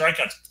about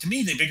strikeouts, to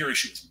me, the bigger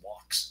issue is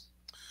walks.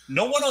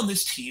 No one on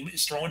this team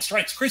is throwing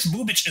strikes. Chris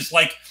Bubic is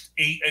like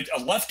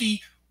a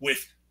lefty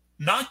with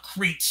not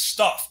great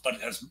stuff, but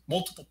it has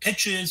multiple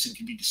pitches and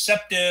can be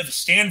deceptive, a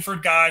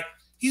Stanford guy.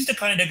 He's the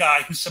kind of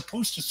guy who's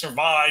supposed to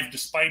survive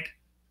despite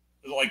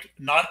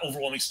not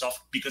overwhelming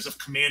stuff because of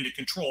command and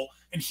control.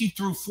 And he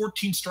threw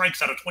 14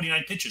 strikes out of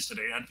 29 pitches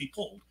today and had to be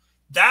pulled.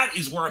 That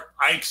is where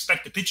I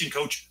expect the pitching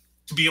coach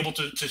to be able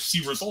to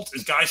see results,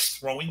 is guys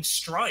throwing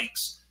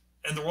strikes.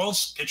 And the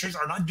Royals pitchers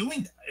are not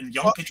doing that. And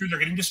young pitchers are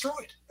getting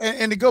destroyed.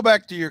 And to go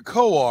back to your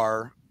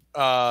Kowar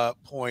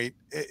point,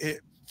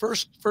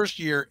 first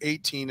year,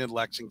 18 in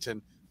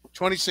Lexington,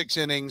 26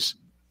 innings.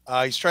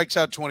 He strikes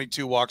out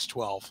 22, walks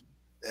 12.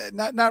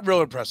 Not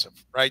real impressive,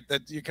 right?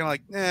 That you're kind of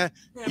like,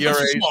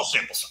 ERA, small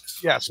sample size.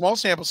 Yeah, small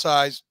sample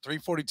size,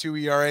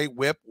 3.42 ERA,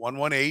 WHIP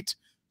 1.18.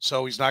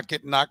 So he's not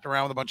getting knocked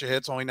around with a bunch of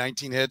hits, only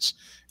 19 hits.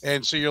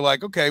 And so you're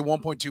like, okay,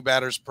 1.2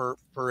 batters per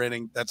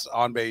inning. That's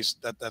on base.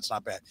 That's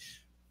not bad.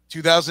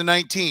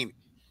 2019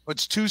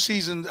 puts two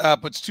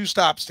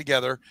stops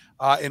together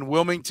in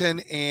Wilmington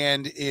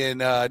and in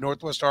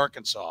Northwest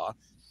Arkansas.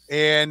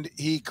 And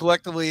he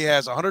collectively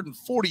has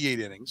 148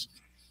 innings,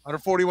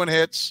 141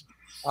 hits,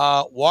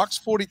 walks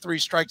 43,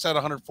 strikes out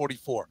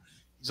 144.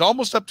 He's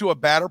almost up to a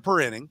batter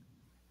per inning,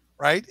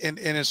 right? In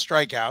his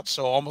strikeouts.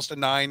 So almost a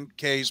 9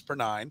 Ks per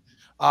 9.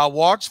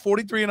 Walks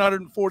 43 and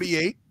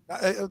 148.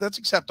 That's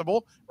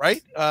acceptable,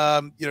 right?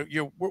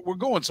 We're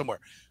going somewhere.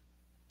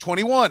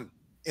 21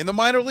 in the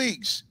minor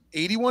leagues,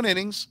 81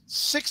 innings,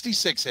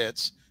 66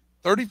 hits,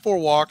 34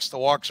 walks. The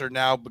walks are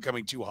now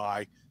becoming too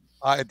high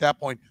at that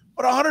point,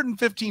 but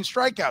 115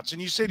 strikeouts.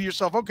 And you say to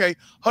yourself, okay,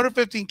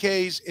 115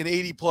 Ks and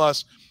 80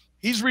 plus.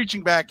 He's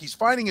reaching back. He's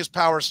finding his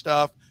power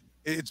stuff.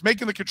 It's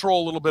making the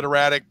control a little bit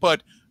erratic,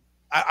 but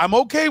I'm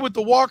okay with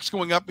the walks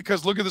going up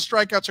because look at the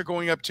strikeouts are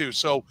going up too.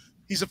 So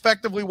he's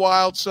effectively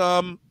wild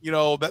some,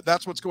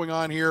 that's what's going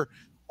on here.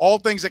 All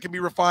things that can be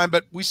refined,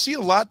 but we see a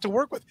lot to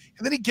work with.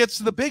 And then he gets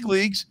to the big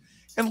leagues.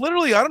 And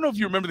literally, I don't know if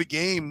you remember the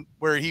game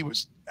where he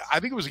was I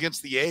think it was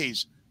against the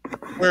A's,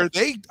 where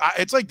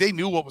it's like they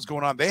knew what was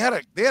going on. They had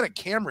a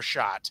camera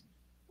shot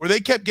where they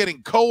kept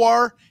getting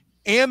Kowar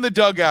and the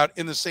dugout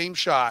in the same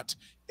shot,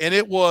 and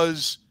it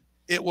was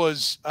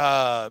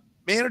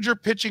manager,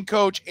 pitching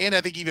coach, and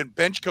I think even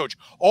bench coach.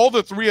 All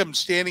the three of them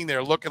standing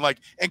there looking like,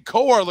 and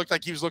Kowar looked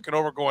like he was looking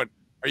over, going,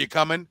 "Are you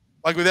coming?"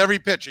 Like with every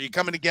pitch, "Are you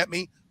coming to get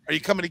me? Are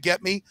you coming to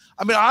get me?"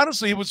 I mean,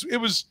 honestly, it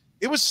was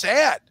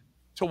sad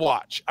to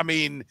watch. I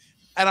mean,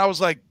 and I was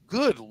like,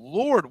 "Good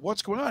Lord,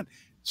 what's going on?"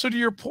 So to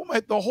your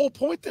point, the whole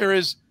point there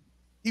is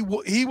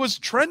he was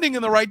trending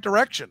in the right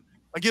direction.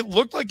 Like it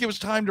looked like it was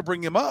time to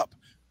bring him up.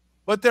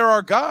 But there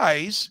are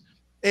guys,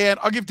 and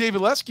I'll give David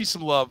Lesky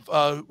some love,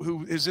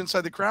 who is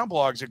Inside the Crown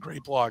blog's a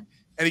great blog,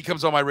 and he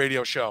comes on my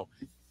radio show.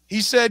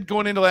 He said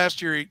going into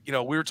last year,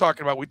 we were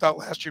talking about, we thought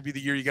last year would be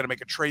the year you got to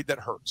make a trade that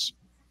hurts.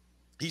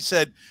 He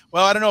said,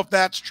 well, I don't know if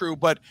that's true,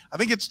 but I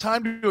think it's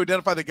time to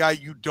identify the guy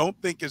you don't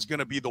think is going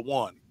to be the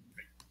one,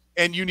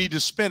 and you need to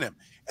spin him.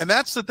 And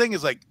that's the thing,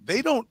 is like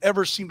they don't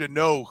ever seem to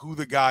know who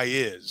the guy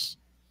is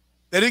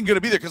that isn't going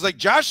to be there. Because like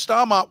Josh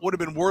Staumont would have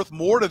been worth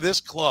more to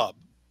this club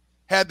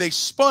had they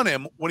spun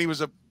him when he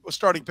was a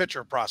starting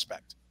pitcher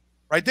prospect,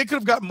 right? They could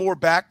have gotten more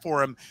back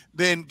for him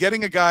than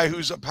getting a guy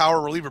who's a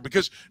power reliever.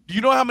 Because do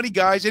you know how many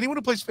guys, anyone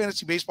who plays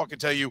fantasy baseball can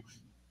tell you,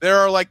 there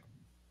are like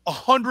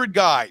 100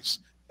 guys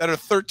that are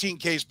 13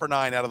 Ks per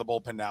nine out of the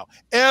bullpen now.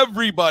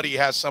 Everybody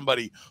has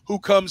somebody who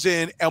comes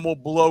in and will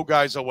blow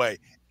guys away.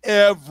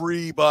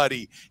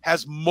 Everybody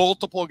has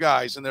multiple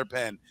guys in their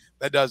pen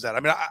that does that.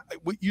 I mean,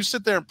 you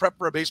sit there and prep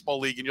for a baseball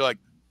league and you're like,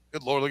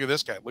 good Lord, look at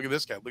this guy. Look at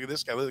this guy. Look at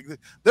this guy. Look at this.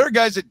 There are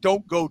guys that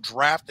don't go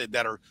drafted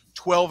that are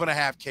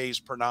 12.5 Ks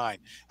per nine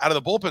out of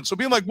the bullpen. So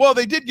being like, well,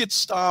 they did get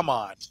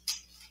Staumont.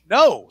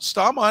 No,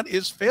 Staumont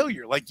is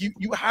failure. Like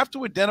you have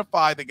to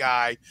identify the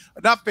guy,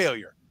 not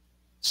failure.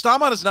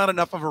 Staumont is not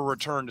enough of a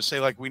return to say,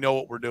 like, we know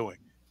what we're doing.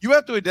 You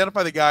have to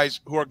identify the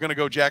guys who are going to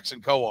go Jackson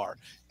Kowar.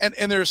 And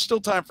there's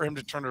still time for him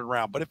to turn it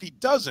around. But if he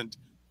doesn't,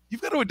 you've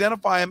got to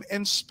identify him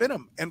and spin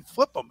him and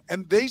flip him.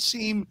 And they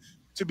seem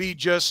to be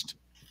just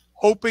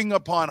hoping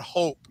upon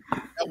hope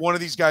that one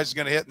of these guys is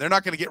going to hit. And they're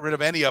not going to get rid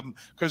of any of them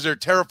because they're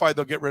terrified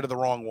they'll get rid of the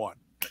wrong one.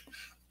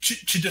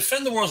 To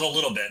defend the Royals a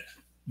little bit,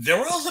 the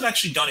Royals have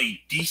actually done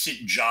a decent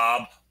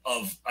job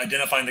of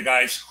identifying the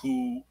guys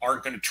who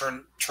aren't going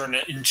to turn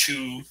it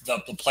into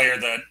the player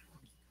that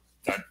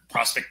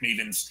prospect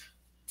mavens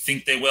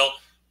think they will.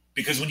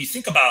 Because when you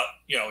think about,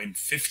 in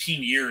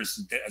 15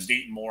 years as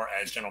Dayton Moore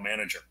as general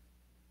manager,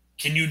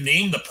 can you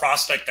name the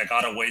prospect that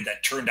got away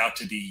that turned out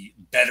to be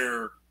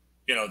better,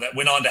 that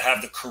went on to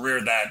have the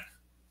career that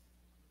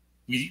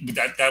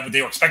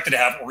they were expected to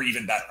have, or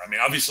even better? I mean,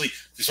 obviously,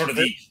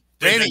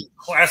 the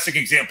classic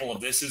example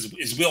of this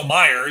is Will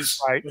Myers.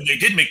 Right. When they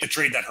did make the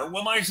trade that hurt,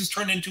 Will Myers has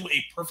turned into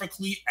a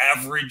perfectly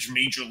average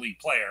major league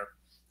player,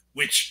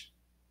 which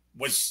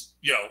was,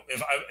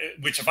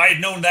 if I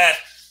had known that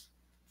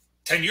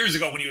 10 years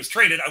ago when he was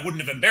traded, I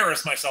wouldn't have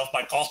embarrassed myself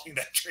by calling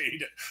that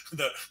trade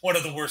one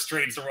of the worst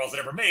trades the Royals had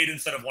ever made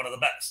instead of one of the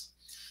best.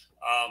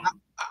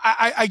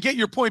 I get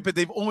your point, but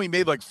they've only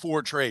made like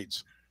 4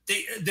 trades.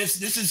 This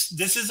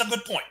is a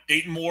good point.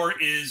 Dayton Moore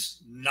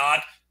is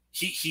not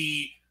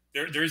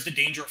there is the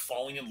danger of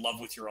falling in love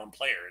with your own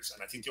players,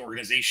 and I think the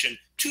organization,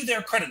 to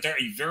their credit, they're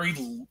very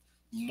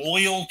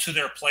loyal to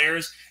their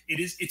players.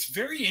 It's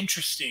very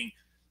interesting.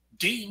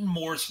 Dayton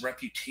Moore's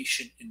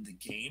reputation in the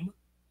game,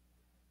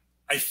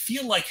 I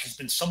feel like, has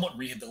been somewhat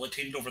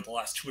rehabilitated over the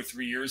last 2 or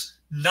 3 years,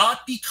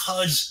 not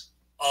because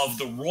of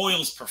the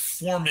Royals'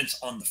 performance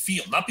on the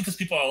field, not because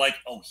people are like,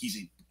 oh, he's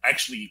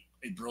actually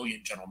a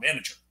brilliant general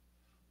manager,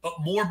 but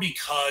more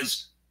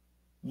because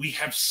we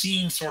have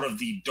seen sort of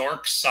the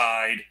dark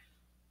side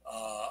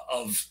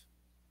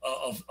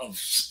of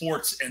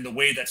sports and the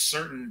way that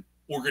certain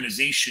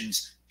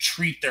organizations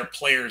treat their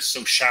players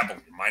so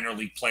shabbily, minor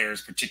league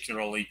players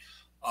particularly.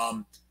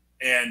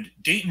 And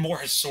Dayton Moore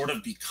has sort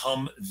of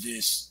become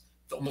this,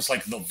 almost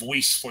like the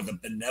voice for the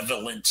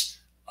benevolent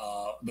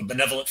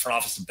front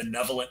office, the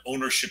benevolent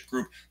ownership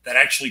group that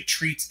actually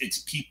treats its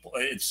people,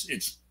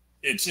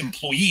 its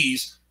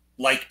employees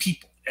like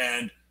people.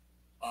 And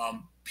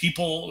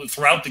people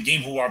throughout the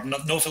game who are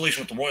no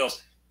affiliation with the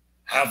Royals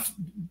have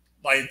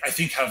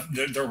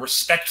their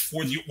respect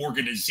for the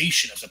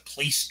organization as a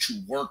place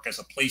to work, as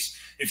a place.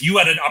 If you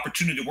had an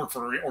opportunity to work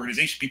for an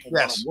organization, people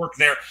want to work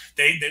there.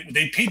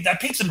 They paid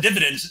some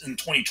dividends in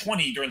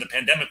 2020 during the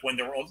pandemic when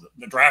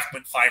the draft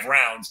went 5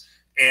 rounds,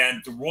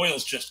 and the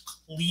Royals just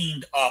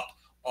cleaned up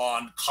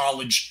on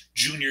college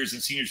juniors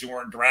and seniors who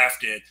weren't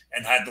drafted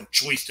and had the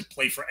choice to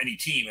play for any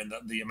team, and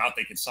the amount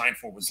they could sign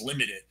for was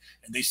limited.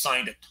 And they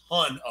signed a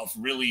ton of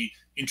really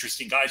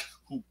interesting guys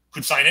who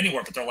could sign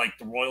anywhere, but they're like,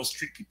 the Royals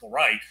treat people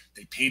right.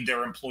 They paid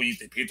their employees,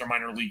 they paid their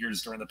minor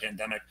leaguers during the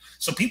pandemic.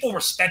 So people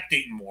respect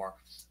Dayton Moore.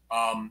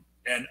 On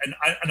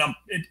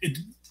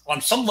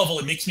some level,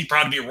 it makes me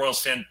proud to be a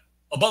Royals fan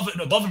above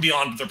and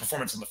beyond their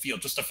performance on the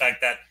field. Just the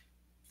fact that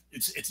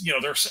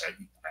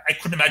I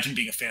couldn't imagine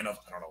being a fan of,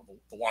 I don't know,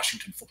 the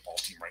Washington football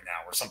team right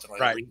now or something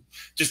like that.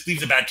 Just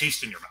leaves a bad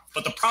taste in your mouth.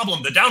 But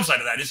the downside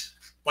of that is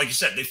like you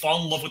said, they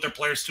fall in love with their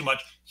players too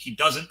much. He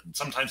doesn't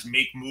sometimes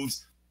make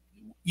moves,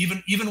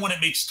 even when it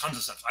makes tons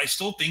of sense. I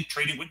still think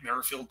trading Whit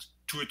Merrifield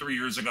 2 or 3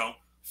 years ago,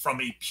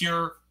 from a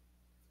pure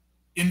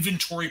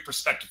inventory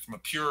perspective, from a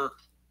pure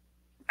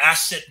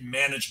asset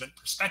management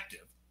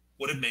perspective,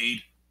 would have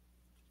made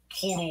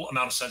total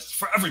amount of sense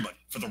for everybody.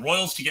 For the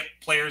Royals to get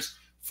players,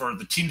 for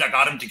the team that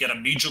got him to get a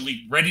major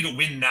league ready to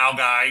win now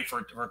guy for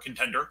a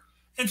contender,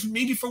 and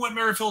maybe for Whit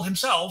Merrifield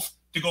himself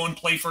to go and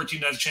play for a team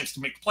that has a chance to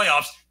make the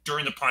playoffs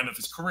during the prime of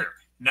his career.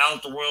 Now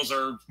that the Royals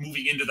are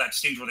moving into that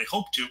stage where they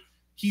hope to,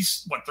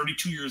 he's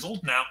 32 years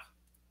old now.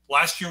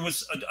 Last year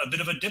was a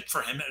bit of a dip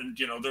for him, and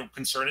the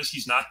concern is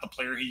he's not the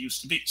player he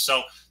used to be.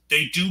 So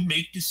they do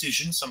make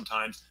decisions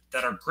sometimes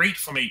that are great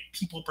from a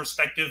people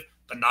perspective,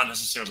 but not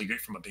necessarily great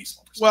from a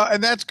baseball perspective. Well,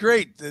 and that's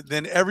great.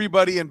 Then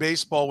everybody in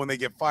baseball, when they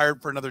get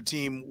fired for another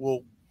team,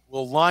 will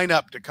line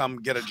up to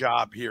come get a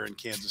job here in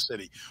Kansas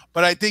City.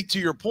 But I think to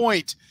your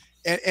point,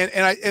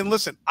 and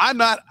listen, I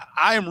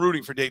am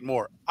rooting for Dayton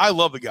Moore. I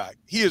love the guy.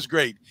 He is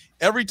great.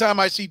 Every time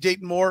I see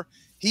Dayton Moore,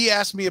 he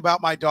asks me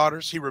about my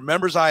daughters. He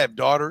remembers I have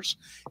daughters.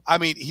 I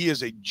mean, he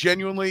is a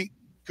genuinely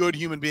good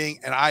human being,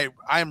 and I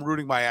am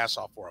rooting my ass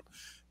off for him.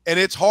 And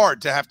it's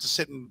hard to have to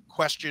sit and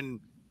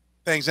question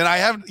things. And I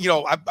haven't,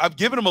 I've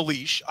given him a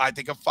leash, I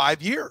think, of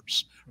 5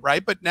 years,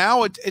 right? But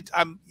now and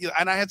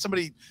I had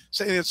somebody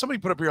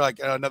put up here like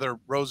another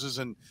Roses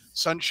and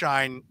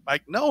Sunshine.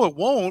 Like, no, it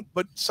won't.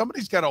 But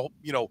somebody's got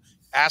to,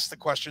 ask the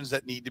questions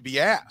that need to be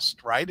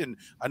asked, right? And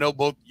I know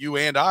both you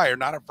and I are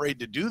not afraid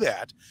to do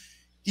that.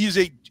 He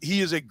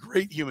is a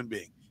great human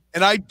being.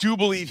 And I do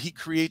believe he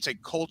creates a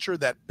culture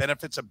that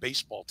benefits a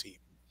baseball team.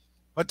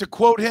 But to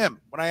quote him,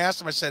 when I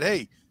asked him, I said,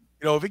 hey,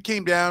 if it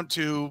came down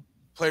to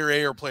player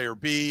A or player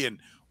B and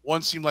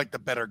one seemed like the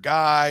better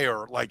guy,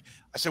 or like,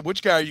 I said,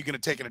 which guy are you going to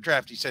take in a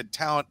draft? He said,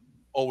 talent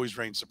always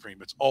reigns supreme.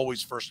 It's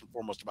always first and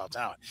foremost about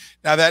talent.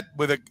 Now that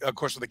of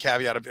course, with the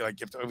caveat of like,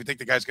 if we think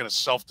the guy's going to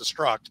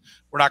self-destruct,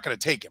 we're not going to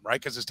take him,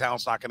 right? Because his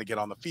talent's not going to get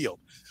on the field.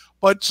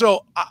 But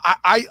so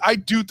I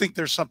do think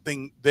there's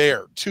something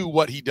there to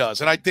what he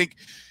does. And I think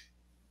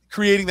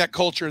creating that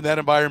culture and that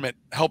environment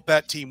helped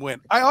that team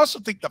win. I also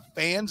think the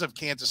fans of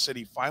Kansas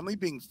City finally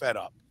being fed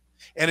up,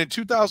 and in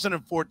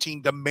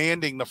 2014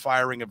 demanding the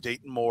firing of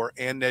Dayton Moore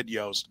and Ned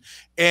Yost,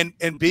 and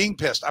being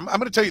pissed. I'm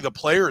going to tell you, the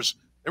players,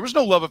 there was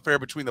no love affair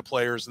between the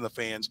players and the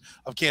fans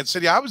of Kansas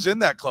City. I was in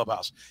that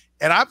clubhouse,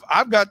 and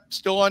I've got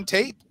still on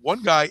tape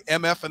one guy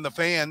MF and the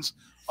fans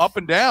up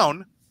and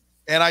down.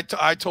 And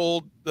I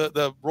told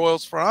the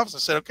Royals front office, I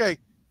said, okay,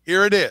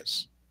 here it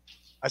is.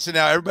 I said,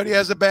 now everybody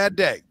has a bad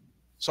day,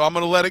 so I'm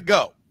going to let it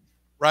go,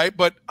 right?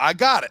 But I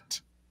got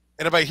it.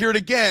 And if I hear it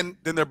again,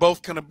 then they're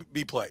both going to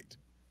be played,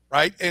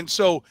 right? And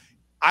so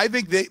I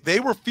think they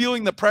were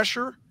feeling the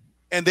pressure,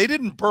 and they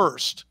didn't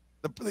burst.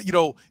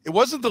 It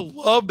wasn't the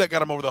love that got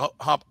them over the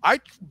hump.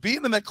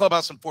 Being in that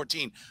clubhouse in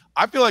 14,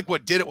 I feel like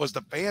what did it was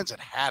the fans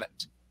had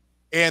it.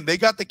 And they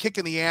got the kick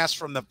in the ass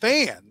from the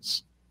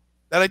fans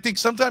that I think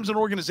sometimes an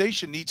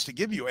organization needs to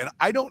give you. And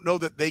I don't know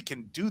that they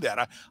can do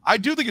that. I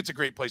do think it's a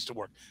great place to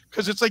work,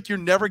 because it's like you're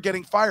never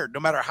getting fired. No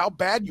matter how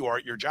bad you are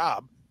at your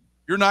job,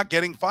 you're not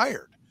getting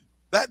fired.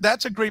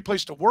 That's a great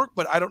place to work,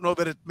 but I don't know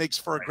that it makes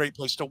for a great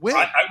place to win.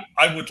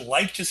 I would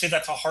like to say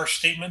that's a harsh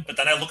statement, but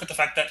then I look at the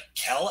fact that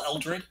Cal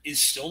Eldred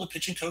is still the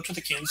pitching coach of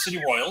the Kansas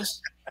City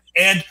Royals.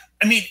 And,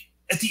 I mean,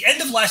 at the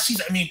end of last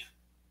season, I mean,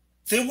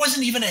 there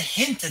wasn't even a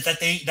hint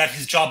that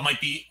his job might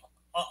be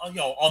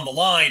on the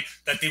line,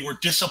 that they were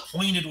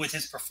disappointed with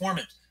his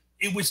performance.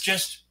 It was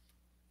just,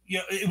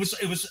 it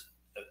was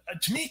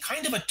to me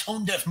kind of a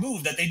tone deaf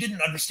move that they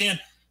didn't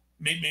understand.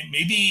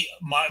 Maybe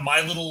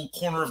my little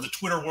corner of the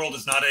Twitter world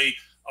is not a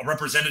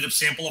representative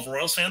sample of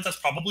Royals fans. That's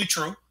probably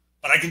true.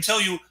 But I can tell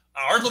you,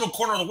 our little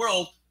corner of the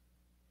world,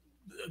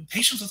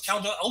 patience with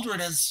Cal Eldred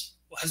has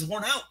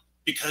worn out,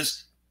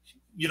 because,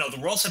 the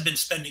Royals have been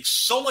spending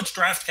so much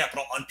draft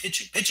capital on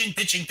pitching.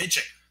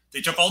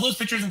 They took all those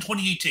pitchers in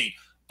 2018.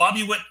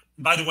 Bobby Witt,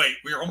 by the way,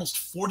 we are almost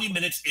 40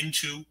 minutes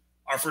into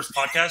our first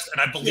podcast,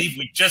 and I believe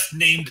we just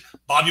named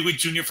Bobby Witt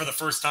Jr. for the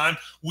first time.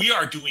 We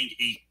are doing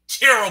a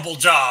terrible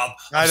job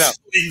of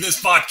selling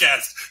this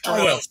podcast to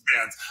Royals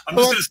fans. I'm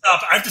just going to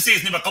stop. I have to say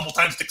his name a couple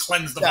times to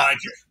cleanse the vibe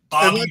here.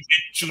 Bobby Witt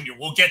Jr.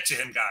 We'll get to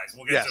him, guys.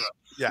 We'll get to him.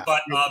 Yeah.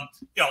 But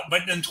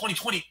but in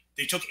 2020,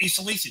 they took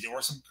Asa Lacy. There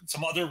were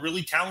some other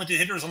really talented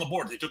hitters on the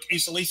board. They took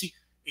Asa Lacy.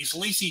 Asa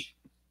Lacy,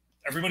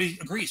 everybody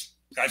agrees,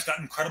 the guy's got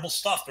incredible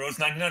stuff. Throws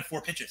 99,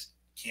 4 pitches.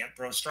 Can't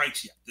throw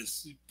strikes yet.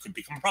 This could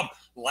become a problem.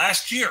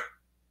 Last year,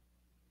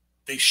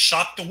 they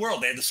shocked the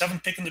world. They had the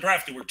 7th pick in the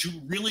draft. There were 2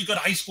 really good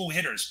high school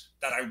hitters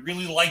that I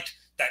really liked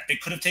that they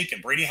could have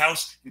taken, Brady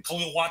House and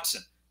Khalil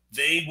Watson.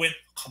 They went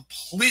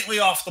completely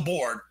off the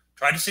board,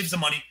 tried to save some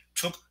money,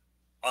 took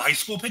a high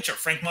school pitcher,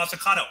 Frank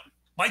Mazzucato.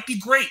 Might be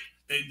great.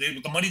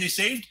 With the money they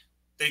saved,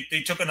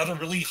 they took another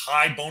really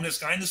high bonus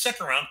guy in the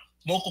 2nd round,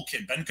 local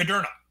kid, Ben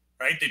Caderna,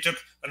 right? They took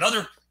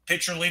another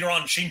pitcher later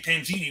on, Shane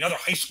Panzini, another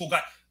high school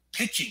guy.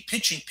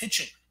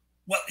 Pitching.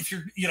 Well, if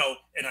you're,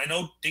 and I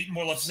know Dayton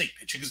Moore loves to say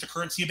pitching is the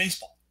currency of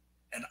baseball.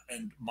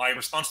 And my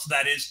response to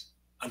that is,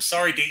 I'm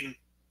sorry, Dayton,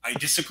 I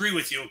disagree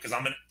with you because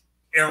I'm an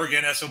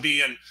arrogant SOB,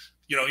 and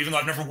even though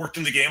I've never worked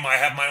in the game, I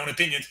have my own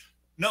opinions.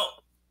 No,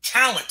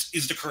 talent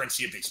is the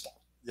currency of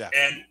baseball. Yeah.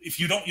 And if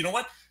you don't, you know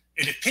what?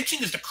 And if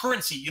pitching is the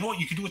currency, you know what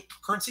you can do with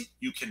currency?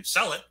 You can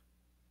sell it.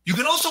 You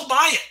can also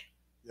buy it.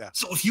 Yeah.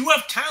 So if you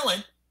have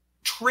talent,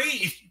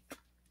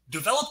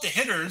 develop the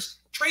hitters,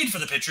 trade for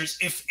the pitchers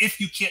if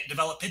you can't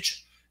develop pitching.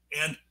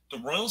 And the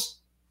Royals,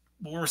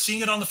 we're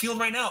seeing it on the field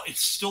right now.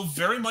 It's still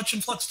very much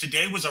in flux.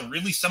 Today was a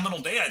really seminal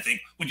day, I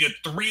think, when you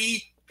had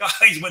 3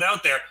 guys went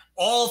out there.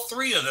 All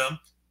 3 of them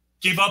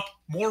gave up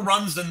more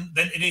runs than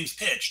innings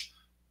pitched.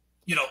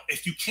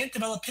 If you can't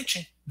develop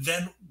pitching,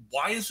 then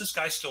why is this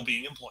guy still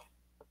being employed?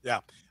 Yeah.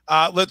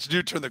 Let's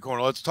turn the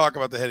corner. Let's talk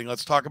about the hitting.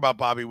 Let's talk about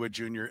Bobby Witt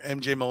Jr.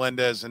 MJ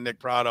Melendez and Nick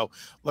Prado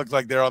look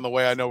like they're on the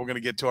way. I know we're going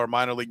to get to our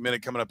minor league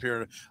minute coming up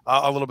here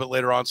a little bit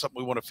later on,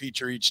 something we want to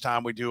feature each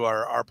time we do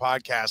our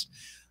podcast.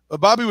 But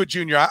Bobby Witt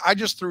Jr., I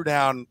just threw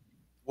down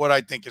what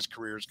I think his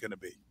career is going to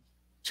be.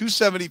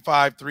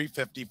 275,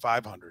 350,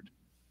 500.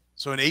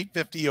 So an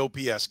 850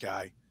 OPS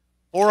guy,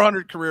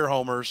 400 career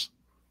homers,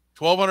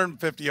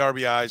 1,250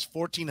 RBIs,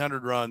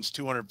 1,400 runs,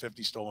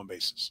 250 stolen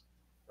bases.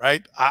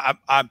 Right?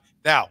 I'm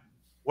now,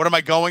 what am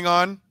I going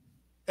on?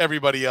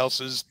 Everybody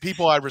else's.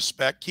 People I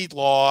respect. Keith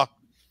Law,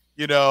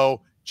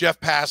 Jeff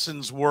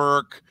Passan's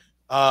work,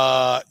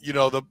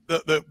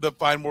 the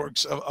fine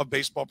works of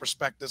Baseball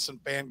Prospectus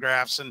and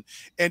Fangraphs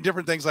and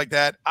different things like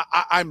that.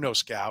 I'm no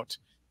scout.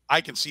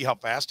 I can see how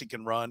fast he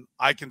can run.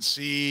 I can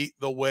see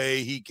the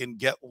way he can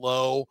get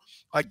low,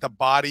 like the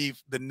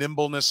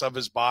nimbleness of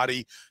his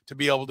body to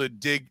be able to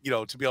dig,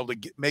 to be able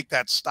to make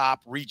that stop,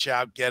 reach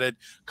out, get it,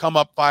 come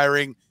up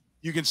firing.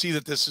 You can see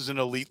that this is an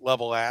elite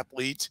level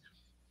athlete.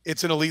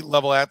 It's an elite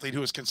level athlete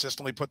who has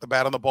consistently put the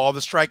bat on the ball.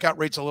 The strikeout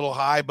rate's a little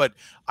high, but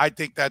I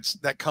think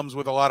that comes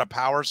with a lot of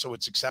power, so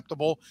it's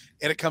acceptable.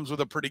 And it comes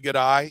with a pretty good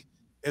eye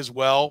as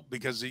well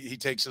because he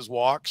takes his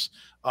walks.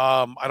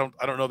 I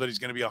don't know that he's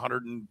going to be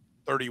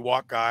 130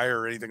 walk guy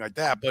or anything like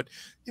that, but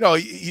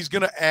he's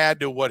going to add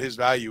to what his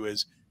value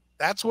is.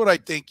 That's what I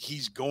think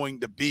he's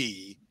going to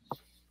be,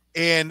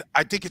 and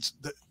I think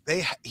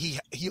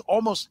he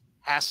almost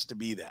has to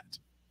be that.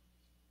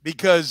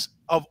 Because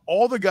of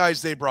all the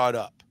guys they brought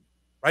up,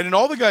 right, and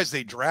all the guys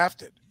they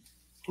drafted,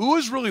 who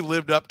has really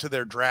lived up to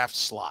their draft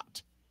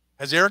slot?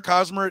 Has Eric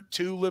Hosmer at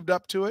 2 lived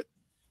up to it?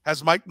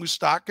 Has Mike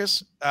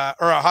Moustakas,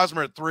 or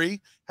Hosmer at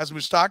 3? Has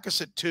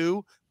Moustakas at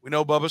 2? We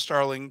know Bubba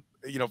Starling,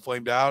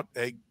 flamed out.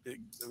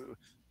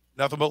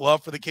 Nothing but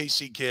love for the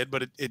KC kid,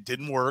 but it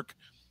didn't work.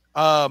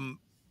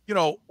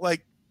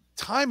 Like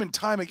time and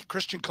time, like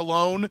Christian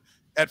Colon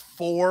at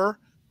 4,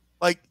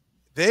 like,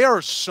 they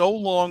are so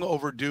long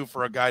overdue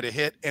for a guy to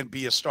hit and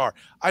be a star.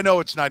 I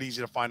know it's not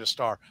easy to find a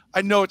star.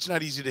 I know it's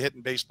not easy to hit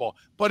in baseball,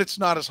 but it's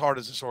not as hard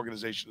as this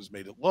organization has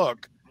made it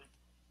look.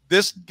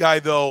 This guy,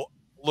 though,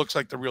 looks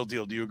like the real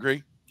deal. Do you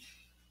agree?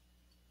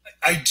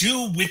 I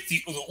do, with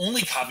the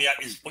only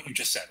caveat is what you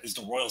just said, is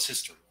the Royals'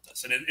 history with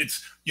this. And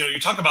it's, you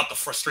talk about the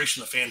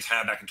frustration the fans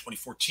had back in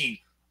 2014.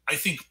 I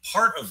think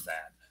part of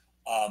that,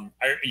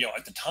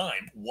 at the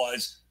time,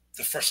 was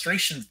the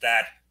frustration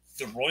that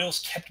the Royals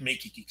kept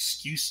making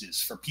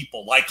excuses for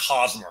people like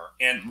Hosmer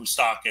and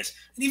Moustakas,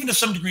 and even to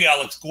some degree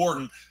Alex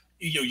Gordon.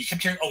 You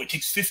kept hearing, it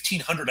takes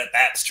 1,500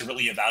 at-bats to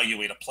really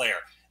evaluate a player.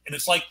 And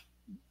it's like,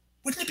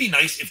 wouldn't it be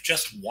nice if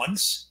just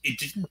once it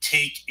didn't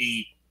take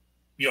a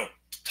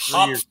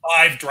top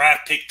 5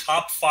 draft pick,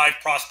 top 5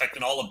 prospect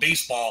in all of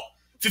baseball,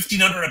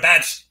 1,500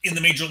 at-bats in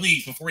the major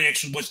leagues before he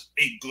actually was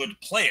a good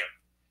player?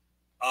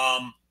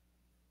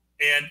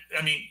 And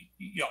I mean,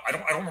 I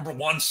don't remember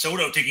Juan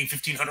Soto taking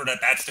 1,500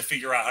 at-bats to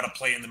figure out how to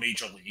play in the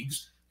major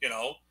leagues.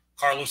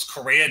 Carlos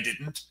Correa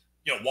didn't.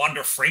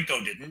 Wander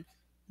Franco didn't.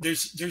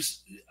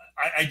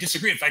 I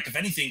disagree. In fact, if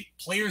anything,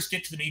 players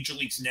get to the major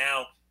leagues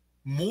now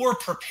more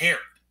prepared,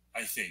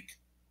 I think,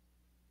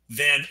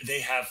 than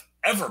they have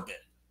ever been,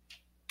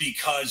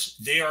 because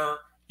they are,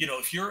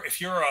 if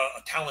you're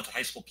a talented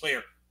high school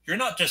player, you're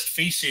not just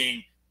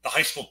facing the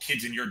high school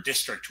kids in your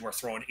district who are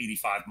throwing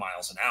 85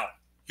 miles an hour.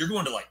 You're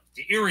going to like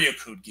the area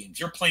code games.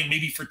 You're playing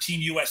maybe for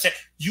Team USA.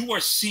 You are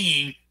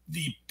seeing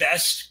the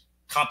best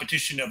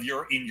competition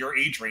in your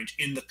age range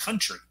in the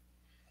country.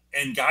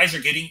 And guys are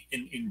getting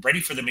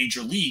ready for the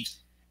major leagues.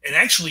 And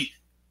actually,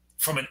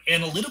 from an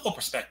analytical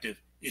perspective,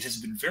 it has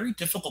been very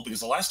difficult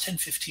because the last 10,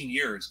 15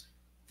 years,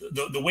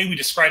 the way we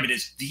describe it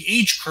is the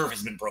age curve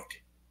has been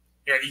broken.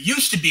 It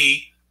used to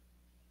be,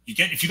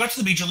 if you got to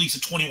the major leagues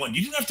at 21,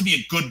 you didn't have to be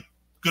a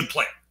good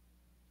player.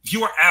 If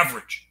you were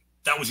average,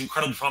 that was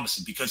incredibly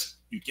promising because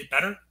you'd get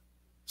better,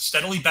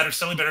 steadily better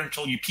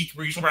until you peak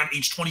usually around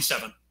age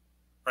 27,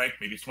 right?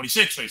 Maybe it's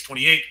 26, maybe it's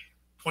 28,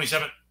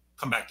 27,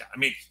 come back down. I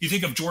mean, you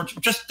think of George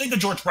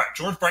Brett.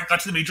 George Brett got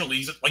to the major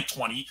leagues at like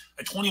 20.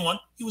 At 21,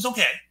 he was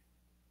okay.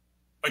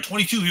 By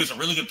 22, he was a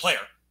really good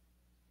player.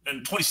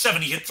 And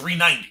 27, he hit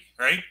 390,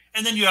 right?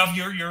 And then you have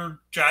your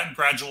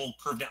gradual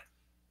curve down.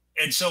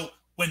 And so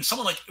when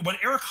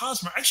Eric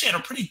Hosmer actually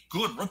had a pretty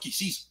good rookie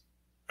season,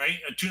 right?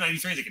 At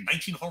 293, they get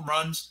 19 home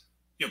runs,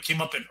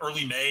 came up in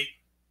early May.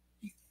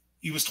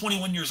 He was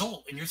 21 years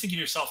old. And you're thinking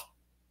to yourself,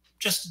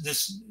 just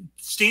this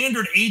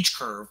standard age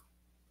curve,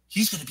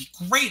 he's going to be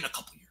great in a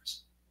couple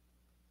years.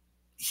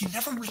 He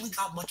never really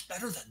got much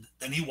better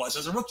than he was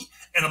as a rookie.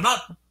 And I'm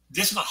not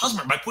dissing on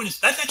Husmer. My point is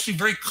that's actually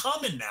very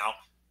common now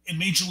in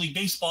Major League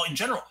Baseball in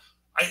general.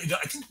 I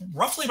think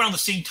roughly around the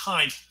same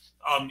time,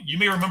 you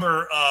may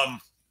remember,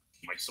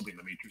 he might still be in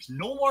the majors,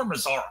 Nomar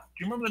Mazara.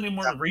 Do you remember the name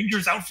of the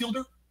Rangers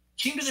outfielder?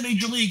 Came to the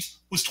major leagues,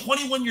 was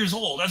 21 years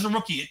old as a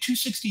rookie at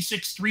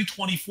 266,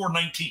 320,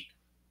 419.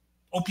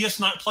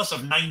 OPS plus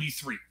of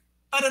 93.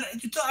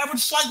 It's average,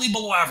 slightly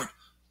below average,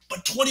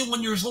 but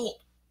 21 years old.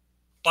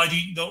 By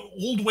the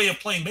old way of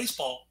playing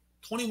baseball,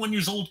 21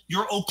 years old,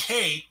 you're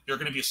okay. You're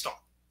going to be a star.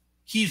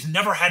 He's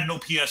never had an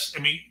OPS. I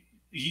mean,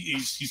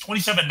 he's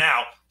 27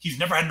 now. He's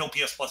never had an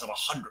OPS plus of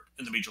 100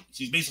 in the major leagues.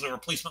 He's basically a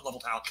replacement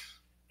level talent.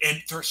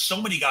 And there are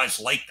so many guys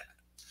like that.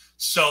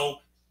 So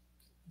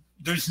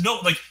there's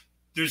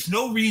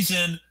no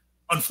reason.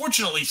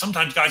 Unfortunately,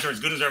 sometimes guys are as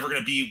good as they're ever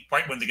going to be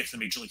right when they get to the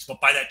major leagues. But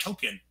by that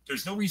token,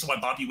 there's no reason why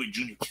Bobby Witt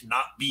Jr.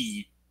 cannot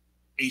be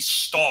a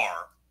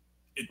star,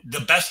 the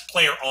best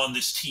player on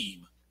this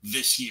team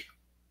this year.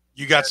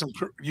 You got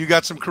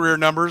some career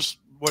numbers.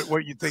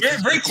 What you think?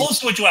 Very close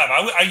to what you have.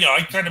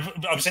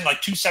 I was saying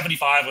like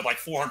 275 with like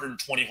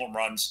 420 home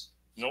runs.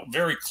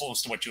 Very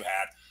close to what you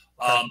had.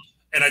 Okay.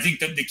 And I think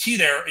that the key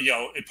there,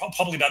 it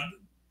probably about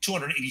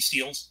 280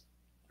 steals.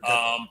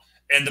 Okay.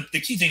 And the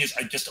key thing is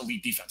just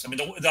elite defense. I mean,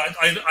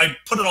 I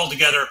put it all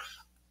together.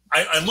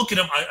 I look at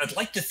him. I'd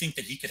like to think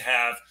that he could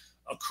have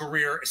a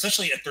career,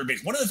 especially at third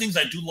base. One of the things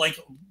I do like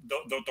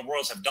the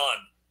Royals have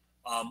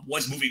done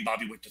was moving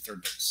Bobby Witt to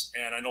third base.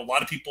 And I know a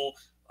lot of people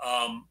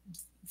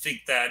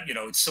think that,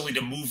 it's silly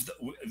to move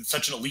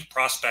such an elite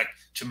prospect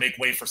to make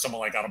way for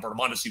someone like Alberto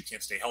Montes who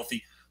can't stay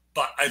healthy.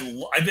 But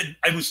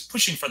I was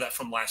pushing for that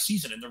from last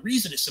season. And the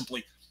reason is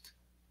simply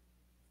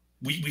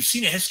we've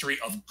seen a history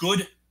of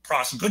good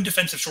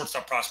defensive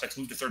shortstop prospects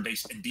move to third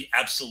base and be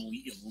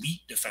absolutely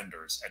elite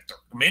defenders at third.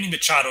 Manny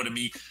Machado, to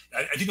me,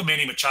 I think of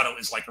Manny Machado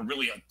is like a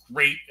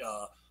great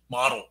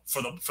model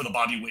for the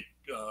Bobby Witt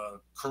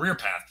career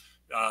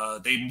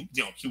path.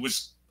 He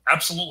was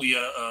absolutely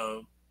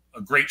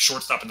a great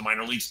shortstop in the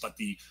minor leagues, but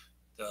the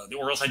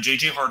Orioles had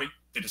J.J. Hardy.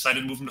 They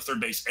decided to move him to third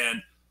base,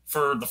 and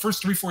for the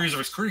first 3-4 years of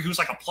his career, he was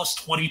like a plus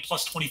 20,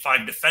 plus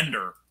 25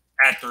 defender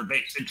at third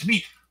base. And to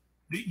me,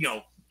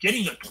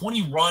 getting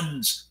 20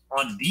 runs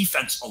on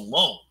defense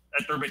alone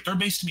at third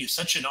base to me is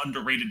such an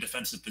underrated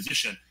defensive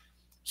position.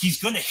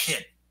 He's going to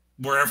hit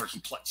wherever he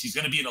plays. He's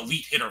going to be an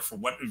elite hitter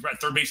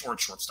at third base or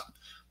at shortstop.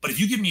 But if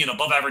you give me an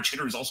above average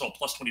hitter who's also a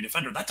plus 20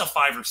 defender, that's a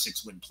 5 or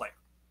 6 win player.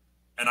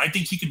 And I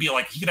think he could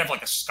have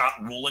like a Scott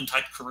Rowland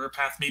type career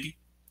path, maybe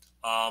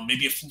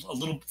a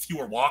little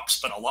fewer walks,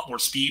 but a lot more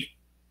speed.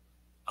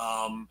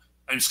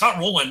 And Scott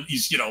Rowland,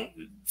 he's,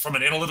 from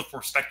an analytical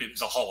perspective,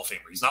 is a Hall of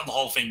Famer. He's not in the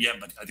Hall of Fame yet,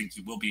 but I think he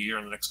will be here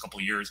in the next couple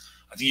of years.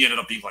 I think he ended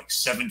up being like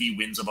 70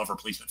 wins above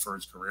replacement for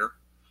his career.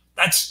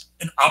 That's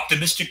an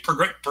optimistic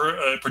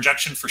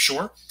projection for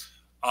sure.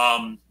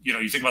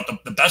 You think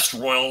about the best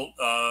Royal,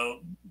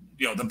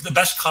 the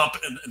best comp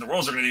in the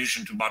Royals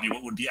organization to Bobby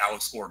Witt would be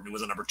Alex Gordon, who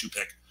was a number 2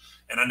 pick,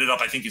 and ended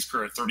up, I think, his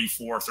career at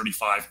 34,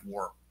 35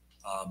 WAR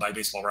by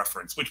Baseball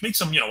Reference, which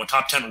makes him, a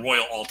top 10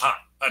 Royal all time.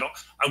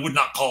 I would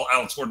not call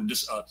Alex Gordon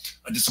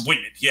a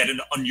disappointment. He had an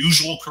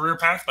unusual career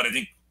path, but I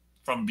think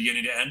from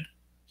beginning to end,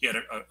 he had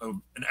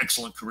an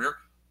excellent career.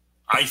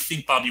 I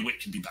think Bobby Witt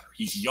can be better.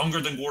 He's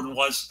younger than Gordon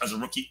was as a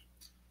rookie.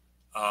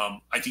 I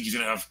think he's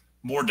going to have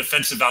more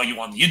defensive value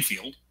on the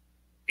infield.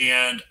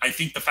 And I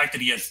think the fact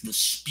that he has the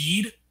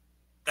speed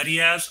that he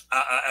has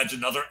adds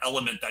another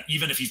element that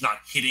even if he's not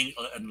hitting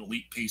at an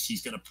elite pace,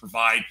 he's going to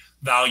provide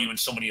value in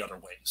so many other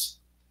ways.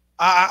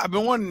 I've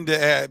been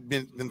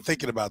been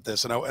thinking about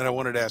this, and I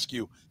wanted to ask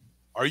you,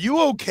 are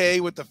you okay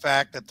with the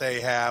fact that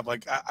they have,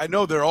 I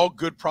know they're all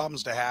good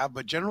problems to have,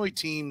 but generally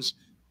teams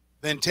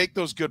then take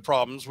those good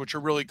problems, which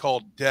are really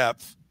called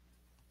depth,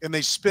 and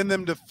they spin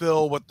them to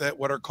fill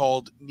what are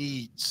called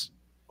needs.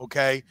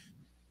 Okay.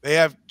 They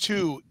have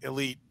 2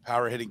 elite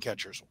power hitting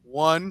catchers.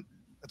 One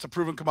that's a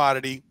proven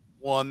commodity.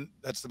 One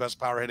that's the best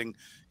power hitting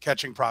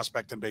catching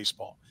prospect in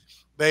baseball.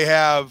 They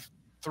have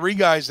 3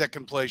 guys that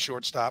can play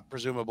shortstop,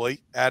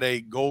 presumably at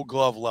a Gold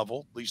Glove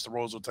level. At least the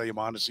Royals will tell you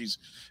Mondesi's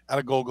at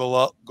a Gold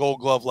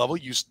Glove level.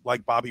 You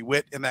like Bobby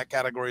Witt in that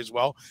category as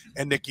well,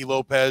 and Nicky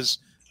Lopez.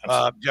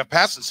 Jeff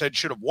Passan said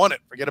should have won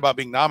it. Forget about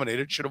being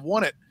nominated. Should have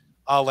won it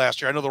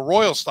last year. I know the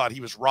Royals thought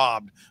he was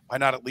robbed by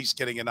not at least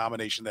getting a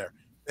nomination there.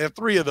 They have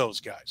 3 of those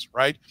guys,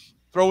 right?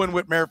 Throw in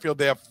Whit Merrifield.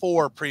 They have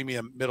 4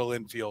 premium middle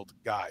infield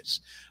guys.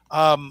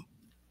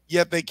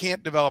 Yet they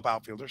can't develop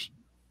outfielders.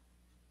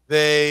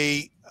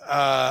 They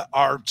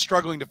are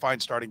struggling to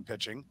find starting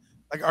pitching.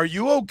 Are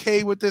you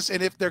okay with this?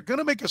 And if they're going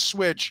to make a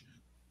switch,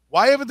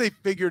 why haven't they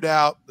figured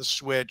out the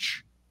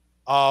switch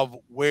of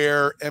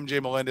where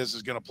MJ Melendez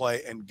is going to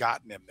play and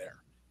gotten him there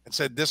and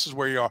said, this is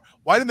where you are?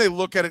 Why didn't they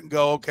look at it and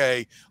go,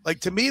 okay,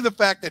 to me, the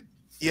fact that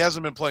he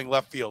hasn't been playing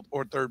left field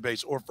or third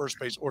base or first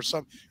base or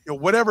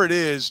whatever it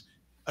is,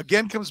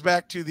 again, comes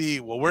back to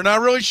we're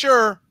not really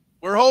sure.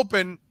 We're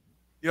hoping.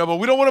 but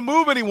we don't want to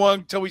move anyone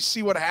until we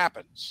see what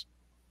happens,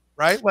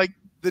 right? Like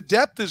the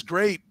depth is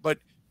great, but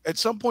at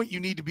some point you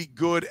need to be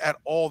good at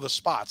all the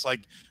spots.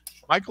 Like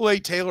Michael A.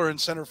 Taylor in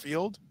center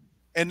field,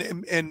 and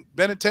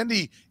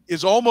Benintendi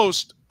is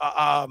almost,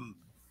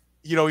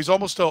 he's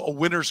almost a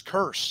winner's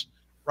curse,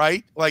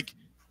 right? Like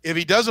if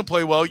he doesn't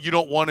play well, you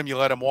don't want him, you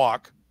let him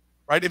walk,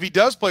 right? If he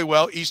does play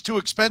well, he's too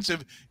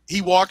expensive.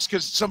 He walks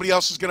because somebody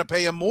else is going to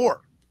pay him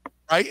more,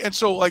 right? And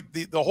so like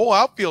the whole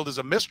outfield is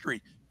a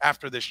mystery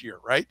after this year,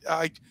 right?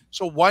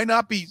 So why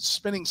not be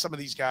spinning some of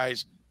these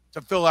guys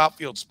to fill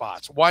outfield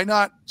spots? Why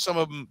not some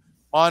of them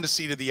on the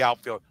seat of the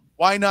outfield?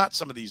 Why not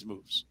some of these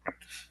moves?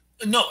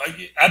 No,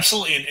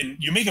 absolutely. And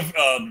you make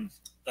a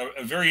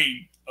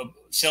very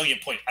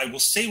salient point. I will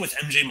say with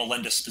MJ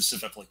Melendez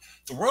specifically,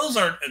 the Royals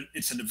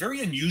it's a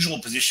very unusual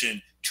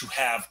position to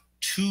have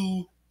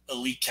two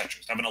elite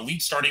catchers. Have an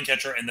elite starting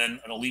catcher and then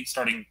an elite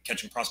starting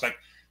catching prospect.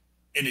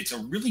 And it's a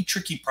really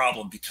tricky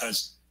problem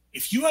because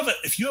if you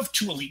have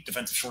two elite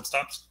defensive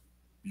shortstops,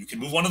 you can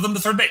move one of them to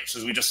third base,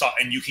 as we just saw,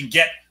 and you can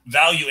get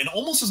value and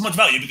almost as much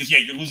value because,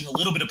 you're losing a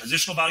little bit of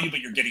positional value, but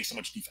you're getting so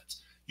much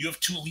defense. You have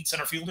two elite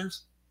center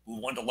fielders,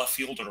 move one to left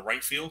field or to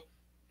right field,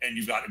 and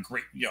you've got a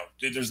great,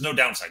 there's no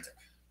downside there.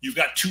 You've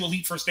got two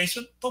elite first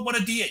basemen, but what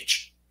a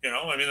DH.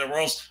 I mean, the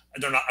Royals,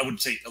 they're not, I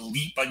wouldn't say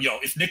elite, but,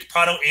 if Nick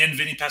Pratto and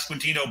Vinny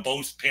Pasquantino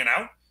both pan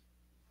out,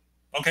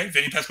 okay,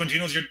 Vinny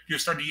Pasquantino is your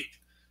starting DH.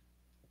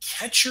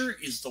 Catcher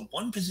is the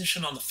one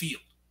position on the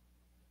field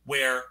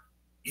where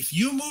if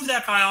you move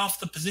that guy off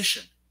the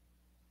position,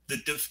 the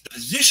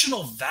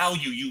positional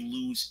value you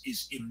lose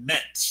is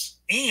immense.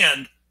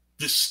 And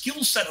the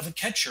skill set of a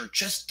catcher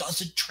just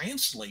doesn't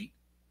translate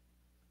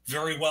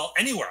very well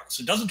anywhere else.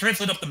 It doesn't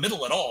translate up the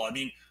middle at all. I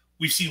mean,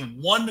 we've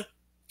seen one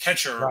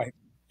catcher, right.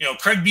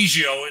 Craig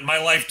Biggio in my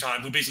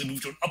lifetime, who basically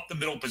moved to an up the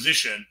middle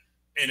position,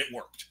 and it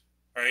worked.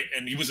 Right.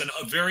 And he was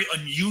a very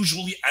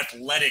unusually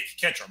athletic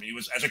catcher. I mean,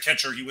 as a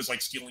catcher, he was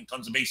like stealing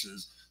tons of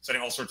bases,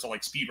 setting all sorts of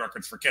like speed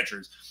records for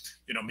catchers.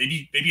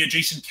 Maybe a young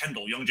Jason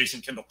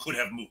Kendall could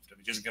have moved. I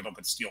mean, Jason Kendall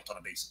could steal a ton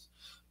of bases.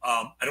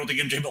 I don't think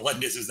MJ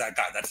Melendez is that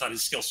guy. That's not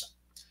his skill set.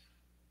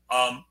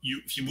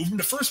 If you move him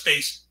to first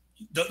base,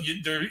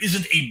 there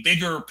isn't a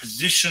bigger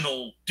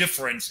positional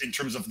difference in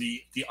terms of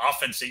the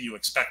offense that you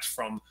expect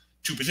from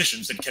two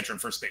positions than catcher and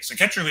first base. A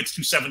catcher who hits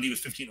 270 with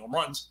 15 home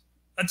runs,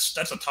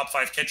 that's a top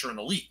 5 catcher in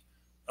the league.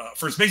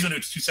 First baseman who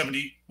hits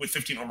 270 with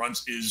 15 home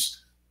runs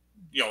is,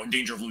 in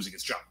danger of losing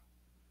his job.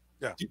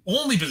 Yeah. The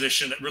only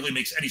position that really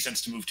makes any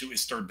sense to move to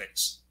is third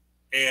base,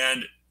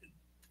 and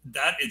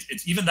that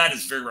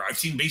is very rare. I've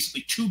seen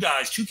basically two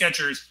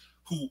catchers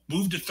who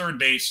moved to third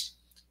base,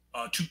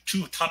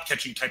 two top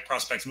catching type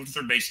prospects moved to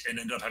third base and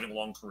ended up having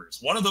long careers.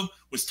 One of them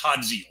was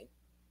Todd Zeile,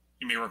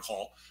 you may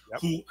recall,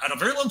 who had a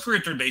very long career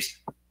at third base.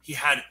 He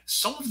had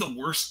some of the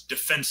worst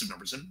defensive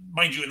numbers. And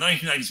mind you, in the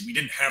 1990s, we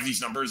didn't have these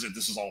numbers.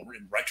 This is all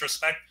in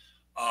retrospect.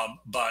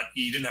 But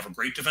he didn't have a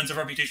great defensive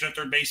reputation at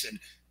third base. And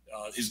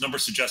his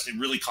numbers suggest it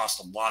really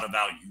cost a lot of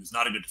value. He was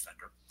not a good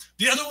defender.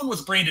 The other one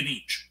was Brandon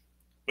Each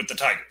with the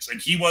Tigers. And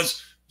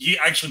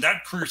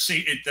that career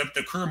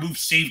the career move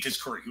saved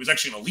his career. He was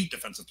actually an elite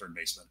defensive third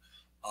baseman.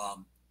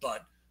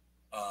 But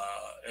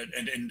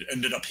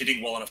ended up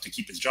hitting well enough to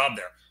keep his job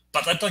there.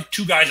 But that's like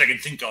two guys I can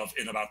think of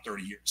in about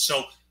 30 years.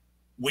 So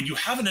when you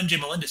have an MJ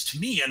Melendez, to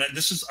me, and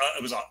this is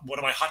it was one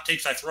of my hot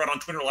takes I threw out on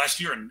Twitter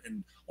last year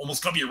and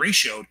almost got me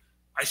ratioed.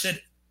 I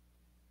said,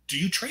 do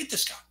you trade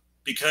this guy?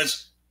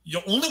 Because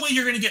the only way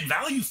you're going to get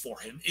value for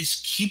him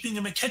is keeping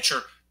him a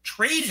catcher.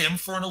 Trade him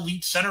for an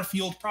elite center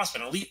field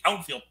prospect, an elite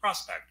outfield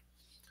prospect.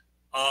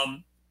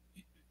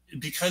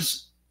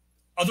 Because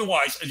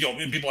otherwise,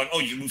 people are like, oh,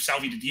 you move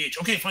Salvi to DH.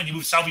 Okay, fine, you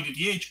move Salvi to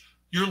DH.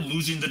 You're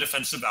losing the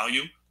defensive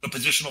value, the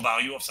positional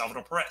value of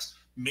Salvador Perez.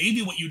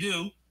 Maybe what you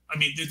do, I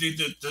mean,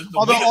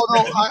 although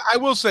I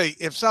will say,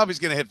 if Salvi's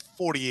going to hit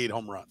 48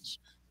 home runs,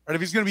 right?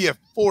 If he's going to be a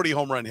 40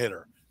 home run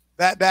hitter,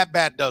 that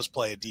bat does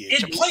play at DH.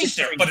 It plays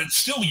there, but it's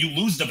still, you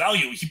lose the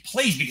value. He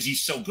plays because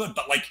he's so good,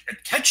 but like a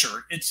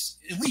catcher, it's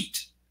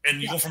elite. And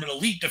you go from an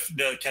elite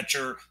hitting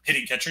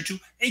catcher to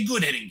a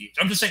good hitting DH.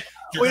 I'm just saying,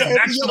 you're going to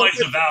maximize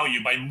the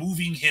value by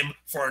moving him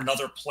for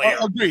another player.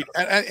 Agreed.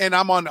 And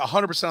I'm on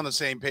 100% on the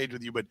same page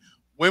with you. But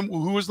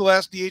who was the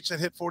last DH that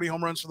hit 40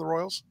 home runs for the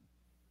Royals?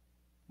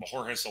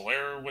 Jorge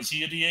Soler, was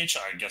he a DH?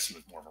 I guess he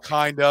was more of a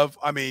kind of.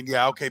 I mean,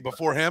 yeah, okay.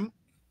 Before him,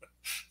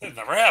 it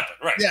never happened,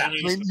 right? Yeah, I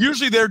mean,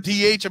 usually they're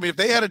DH. I mean, if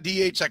they had a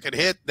DH that could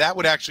hit, that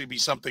would actually be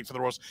something for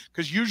the Royals,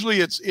 because usually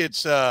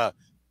it's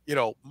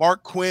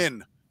Mark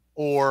Quinn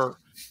or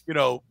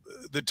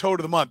the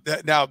toad of the month.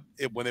 Now,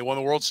 when they won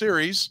the World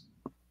Series,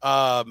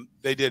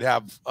 they did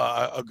have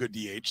a good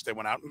DH. They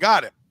went out and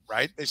got him,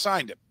 right? They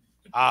signed him.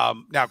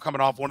 Now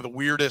coming off one of the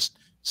weirdest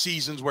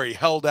seasons where he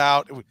held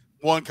out.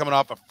 One coming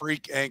off a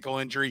freak ankle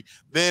injury,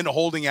 then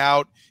holding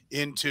out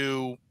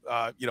into,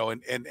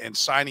 and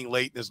signing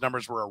late. His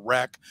numbers were a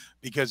wreck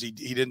because he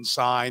didn't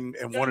sign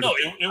and wanted. No,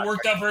 it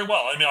worked out very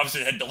well. I mean,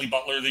 obviously, they had Billy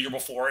Butler the year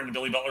before, and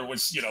Billy Butler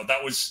was,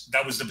 that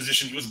was the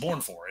position he was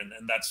born for, and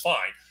that's fine.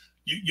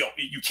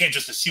 you can't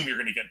just assume you're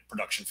going to get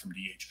production from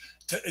DH.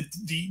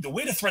 The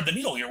way to thread the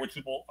needle here, which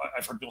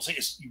I've heard people say,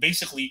 is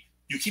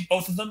you keep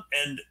both of them,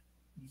 and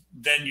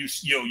then you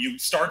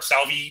start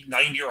Salvi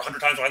 90 or 100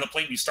 times behind the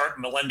plate, and you start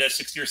Melendez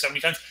 60 or 70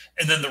 times,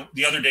 and then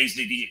the other days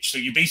they DH. So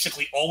you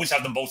basically always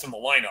have them both in the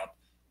lineup,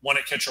 one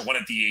at catcher, one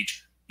at DH.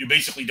 You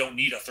basically don't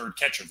need a third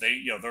catcher.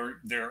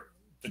 They're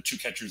the two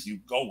catchers you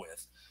go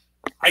with.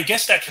 I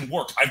guess that can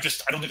work. I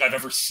don't think I've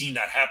ever seen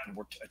that happen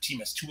where a team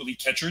has two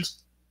elite catchers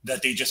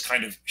that they just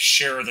kind of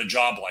share the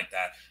job like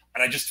that.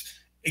 And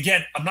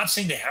again, I'm not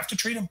saying they have to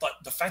trade him, but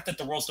the fact that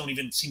the Royals don't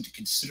even seem to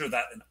consider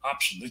that an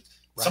option. Right.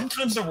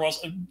 Sometimes the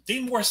Royals,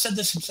 Dave Moore said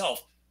this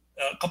himself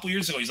a couple of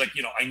years ago. He's like,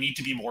 I need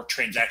to be more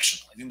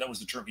transactional. I think that was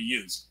the term he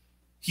used.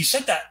 He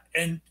said that,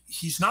 and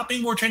he's not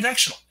being more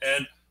transactional.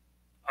 And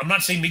I'm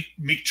not saying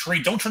make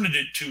trade. Don't turn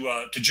it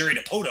to Jerry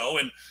Dipoto,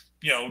 and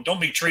don't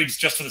make trades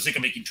just for the sake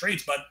of making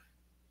trades. But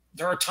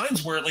there are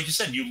times where, like you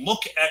said, you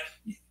look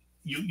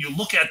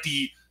at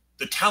the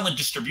talent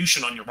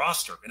distribution on your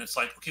roster, and it's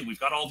like, okay, we've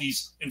got all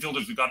these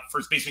infielders, we've got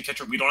first baseman,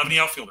 catcher, we don't have any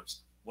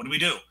outfielders. What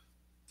do?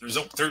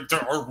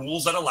 There are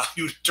rules that allow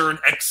you to turn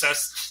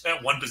excess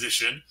at one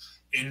position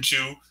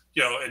into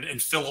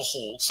and fill a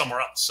hole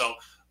somewhere else. So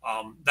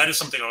that is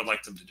something I would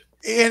like them to do.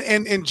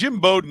 And Jim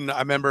Bowden, I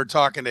remember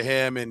talking to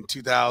him in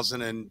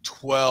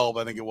 2012,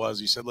 I think it was.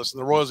 He said, listen,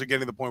 the Royals are getting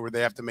to the point where they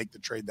have to make the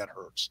trade that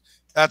hurts.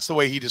 That's the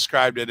way he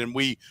described it. And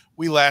we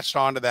latched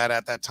onto that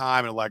at that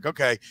time, and like,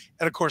 okay.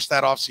 And of course,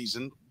 that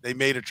offseason, they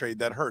made a trade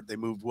that hurt. They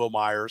moved Will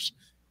Myers,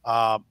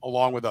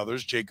 along with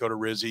others, Jake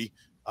Odorizzi,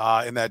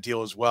 in that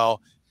deal as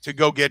well, to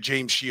go get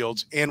James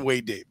Shields and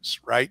Wade Davis,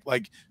 right?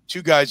 Like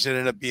two guys that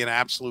ended up being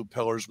absolute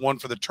pillars, one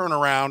for the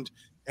turnaround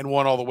and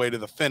one all the way to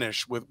the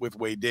finish with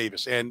Wade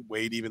Davis. And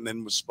Wade even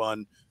then was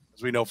spun,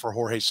 as we know, for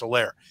Jorge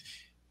Soler.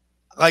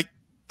 Like,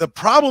 the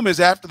problem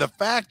is after the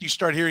fact, you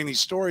start hearing these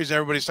stories, and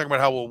everybody's talking about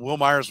how, well, Will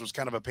Myers was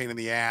kind of a pain in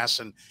the ass.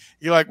 And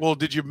you're like, well,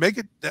 did you make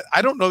it?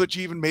 I don't know that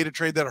you even made a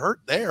trade that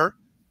hurt there,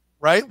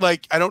 right?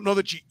 Like, I don't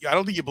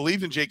think you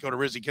believed in Jake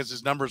Odorizzi because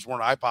his numbers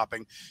weren't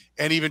eye-popping.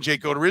 And even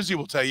Jake Odorizzi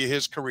will tell you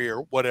his career,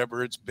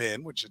 whatever it's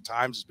been, which at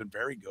times has been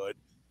very good,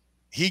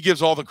 he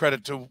gives all the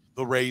credit to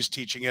the Rays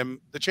teaching him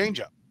the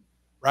changeup.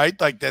 Right?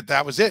 Like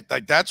that was it.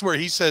 Like that's where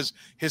he says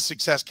his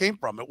success came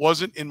from. It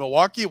wasn't in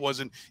Milwaukee. It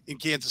wasn't in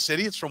Kansas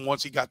City. It's from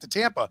once he got to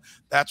Tampa.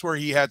 That's where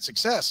he had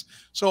success.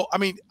 So, I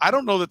mean, I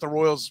don't know that the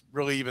Royals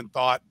really even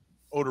thought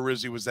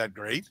Odorizzi was that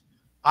great.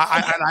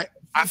 I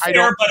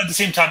don't. But at the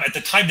same time, at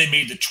the time they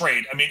made the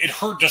trade, I mean, it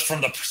hurt just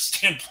from the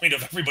standpoint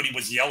of everybody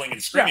was yelling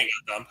and screaming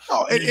at them.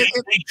 Oh, they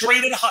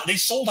traded high. They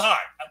sold high.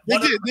 They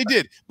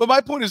did. But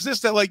my point is this,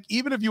 that like,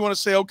 even if you want to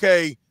say,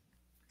 okay,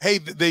 hey,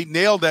 they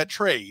nailed that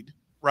trade,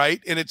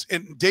 right? And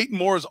Dayton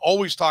Moore is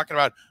always talking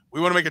about,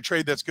 we want to make a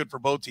trade that's good for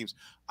both teams.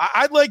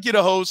 I'd like you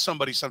to host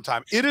somebody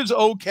sometime. It is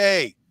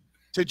okay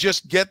to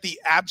just get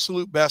the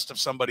absolute best of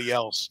somebody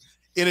else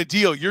in a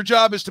deal. Your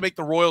job is to make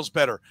the Royals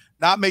better,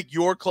 not make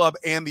your club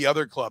and the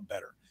other club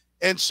better.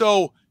 And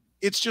so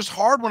it's just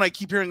hard when I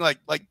keep hearing like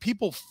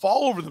people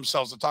fall over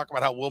themselves to talk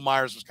about how Will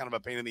Myers was kind of a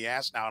pain in the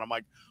ass now. And I'm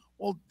like,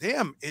 well,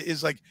 damn,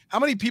 is like, how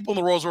many people in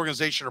the Royals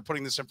organization are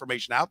putting this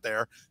information out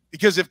there?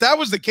 Because if that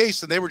was the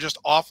case, then they were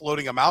just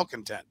offloading a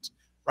malcontent,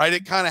 right?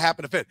 It kind of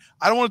happened to fit.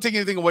 I don't want to take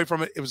anything away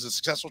from it. It was a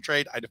successful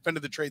trade. I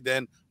defended the trade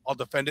then. I'll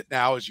defend it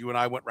now, as you and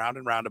I went round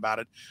and round about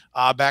it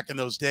back in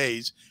those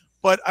days.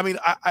 But I mean,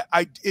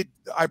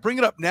 I bring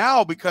it up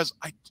now because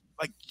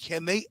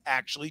can they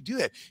actually do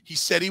that? He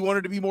said he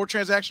wanted to be more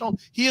transactional.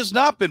 He has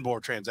not been more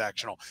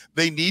transactional.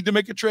 They need to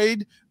make a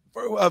trade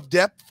of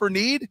depth for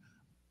need.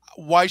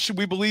 Why should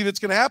we believe it's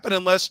going to happen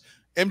unless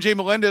MJ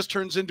Melendez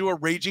turns into a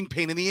raging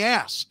pain in the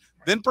ass?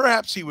 Then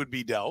perhaps he would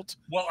be dealt.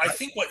 Well, I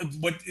think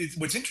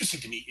what's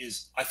interesting to me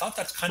is I thought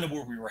that's kind of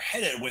where we were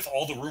headed with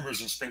all the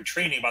rumors in spring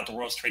training about the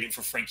Royals trading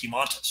for Frankie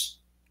Montas.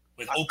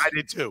 I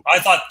did too. I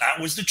thought that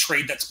was the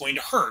trade that's going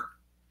to hurt.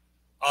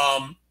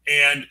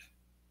 And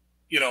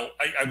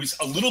I was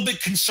a little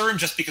bit concerned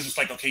just because it's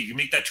like, okay, you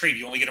make that trade,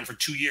 you only get him for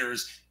 2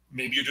 years.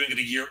 Maybe you're doing it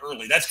a year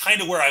early. That's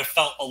kind of where I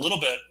felt a little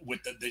bit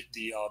with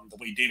the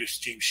way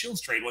James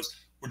Shields trade was.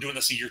 We're doing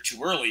this a year too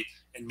early,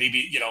 and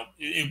maybe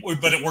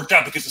but it worked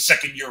out because the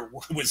second year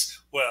was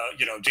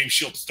James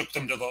Shields took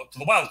them to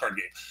the wild card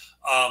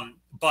game.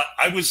 But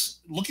I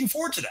was looking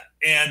forward to that,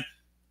 and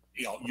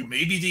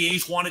maybe the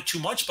A's wanted too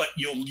much, but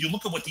you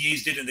look at what the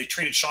A's did, and they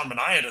traded Sean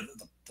Manaea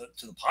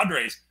to the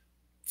Padres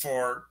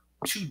for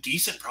two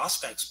decent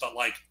prospects, but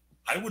like.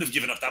 I would have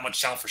given up that much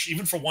talent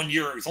even for 1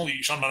 year.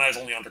 Sean Manaea is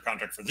only under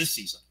contract for this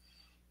season,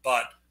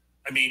 but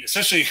I mean,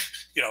 especially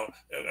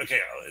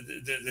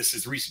this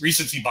is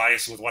recency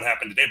bias with what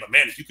happened today. But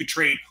man, if you could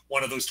trade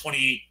one of those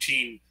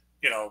 2018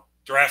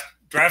 draft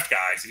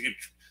guys,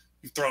 if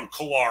you've thrown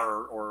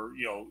Kowar or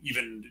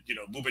even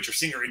Lubitsch or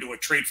Singer into a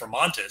trade for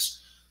Montas,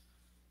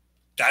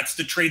 that's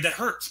the trade that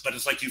hurts. But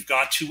it's like you've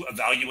got to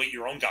evaluate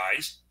your own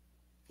guys.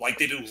 Like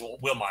they did with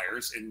Will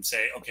Myers, and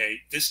say, okay,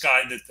 this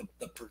guy,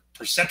 the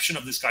perception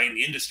of this guy in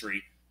the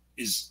industry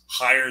is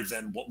higher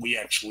than what we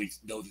actually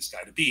know this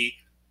guy to be.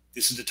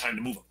 this is the time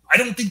to move him. I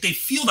don't think they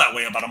feel that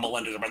way about a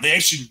Melendez. They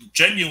actually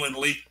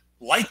genuinely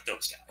like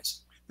those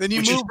guys. Then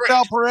you move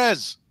Sal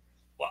Perez.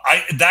 Well,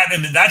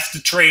 that's the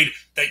trade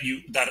that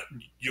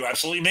you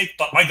absolutely make.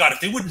 But my God,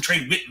 if they wouldn't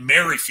trade Whit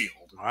Merrifield,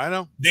 I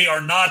know they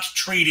are not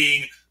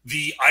trading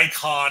the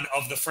icon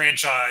of the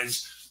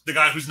franchise, the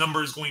guy whose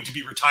number is going to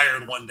be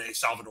retired one day,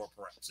 Salvador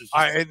Perez. It's just,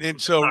 and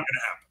so, not going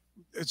to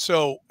happen.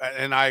 So,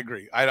 and I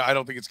agree. I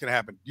don't think it's going to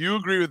happen. Do you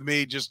agree with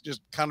me?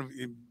 Just kind of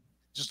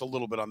just a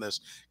little bit on this,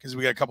 because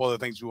we got a couple other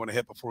things we want to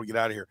hit before we get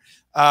out of here.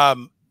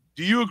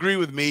 Do you agree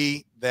with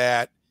me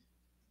that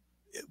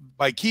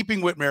by keeping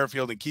Whit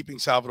Merrifield and keeping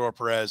Salvador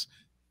Perez,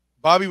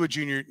 Bobby Witt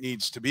Jr.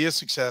 needs to be a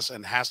success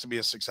and has to be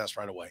a success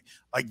right away?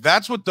 Like,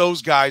 that's what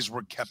those guys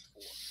were kept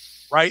for.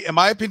 Right? In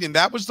my opinion,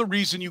 that was the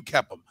reason you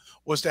kept them,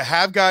 was to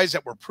have guys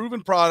that were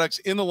proven products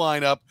in the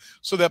lineup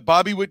so that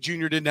Bobby Witt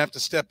Jr. didn't have to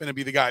step in and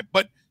be the guy.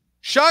 But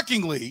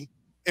shockingly,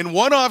 in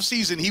one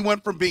offseason, he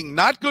went from being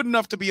not good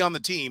enough to be on the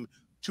team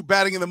to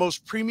batting in the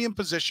most premium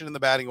position in the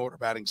batting order,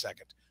 batting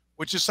second,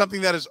 which is something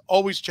that has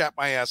always chapped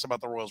my ass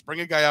about the Royals. Bring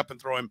a guy up and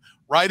throw him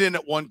right in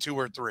at 1, 2,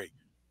 or 3,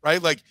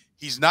 right? Like,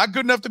 he's not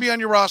good enough to be on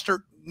your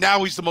roster.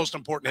 Now he's the most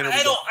important hitter.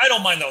 I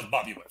don't mind that with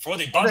Bobby Witt. For one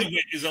thing, Bobby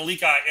Witt is an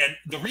elite guy, and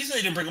the reason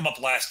they didn't bring him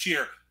up last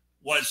year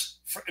was,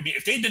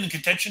 if they'd been in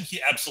contention,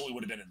 he absolutely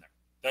would have been in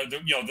there.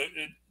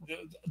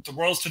 The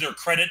Royals, to their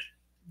credit,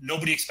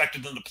 nobody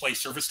expected them to play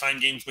service time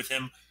games with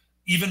him,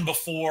 even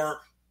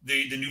before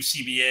the new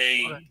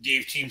CBA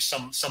gave teams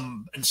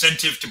some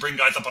incentive to bring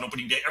guys up on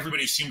opening day.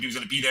 Everybody assumed he was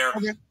going to be there,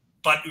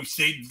 but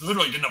they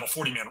literally didn't have a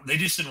 40-man. They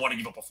just didn't want to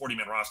give up a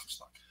 40-man roster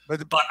spot.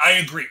 But I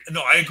agree.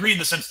 No, I agree in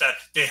the sense that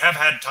they have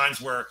had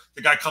times where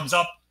the guy comes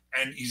up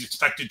and he's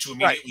expected to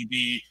immediately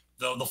be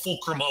the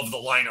fulcrum of the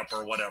lineup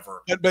or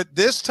whatever. But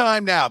this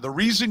time now, the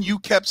reason you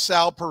kept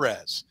Sal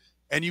Perez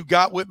and you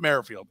got Whit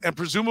Merrifield, and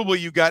presumably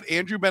you got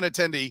Andrew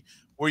Benintendi,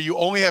 where you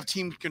only have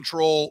team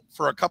control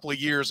for a couple of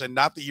years and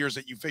not the years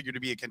that you figure to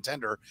be a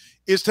contender,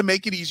 is to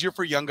make it easier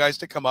for young guys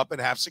to come up and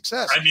have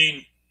success. I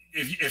mean,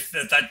 if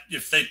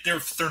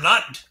they're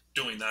not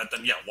doing that,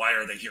 then yeah, why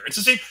are they here? It's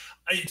the same.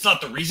 It's not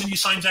the reason you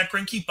signed Zach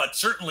Greinke, but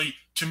certainly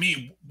to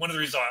me, one of the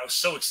reasons I was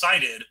so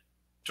excited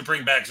to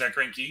bring back Zach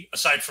Greinke,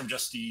 aside from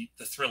just the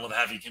thrill of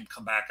having him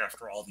come back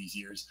after all these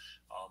years,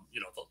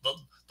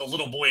 the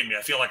little boy in me,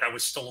 I feel like I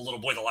was still a little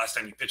boy the last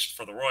time he pitched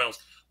for the Royals.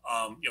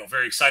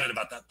 Very excited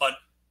about that. But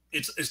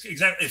it's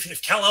exactly,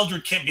 if Cal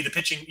Eldred can't be the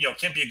pitching,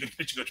 can't be a good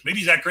pitching coach,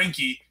 maybe Zach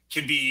Greinke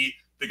can be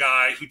the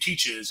guy who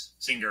teaches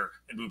Singer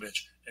and Bubic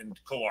and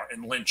Kowar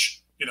and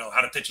Lynch,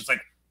 how to pitch. It's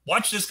like,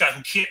 watch this guy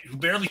who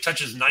barely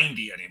touches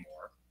 90 anymore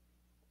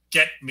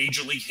get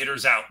major league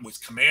hitters out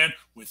with command,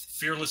 with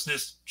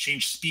fearlessness,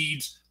 change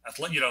speeds,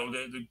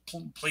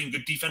 playing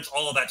good defense,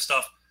 all of that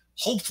stuff.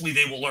 Hopefully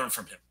they will learn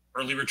from him.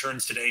 Early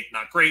returns today,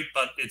 not great,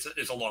 but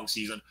it's a long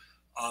season.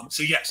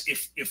 So yes,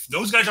 if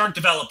those guys aren't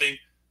developing,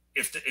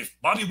 if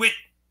Bobby Witt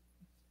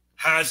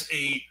has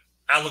a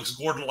Alex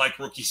Gordon-like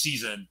rookie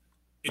season,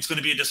 it's going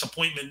to be a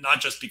disappointment, not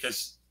just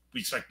because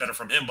we expect better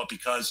from him, but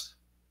because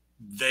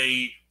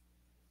they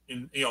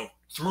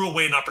threw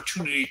away an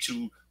opportunity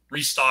to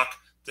restock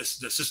the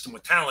system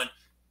with talent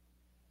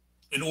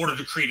in order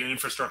to create an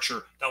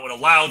infrastructure that would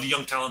allow the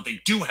young talent they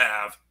do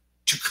have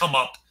to come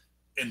up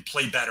and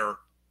play better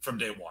from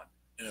day one.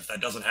 And if that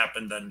doesn't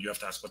happen, then you have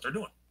to ask what they're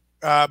doing.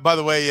 By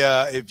the way,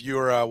 if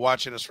you're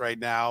watching us right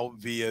now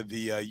via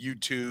the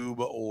YouTube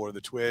or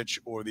the Twitch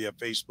or the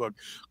Facebook,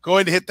 go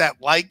ahead and hit that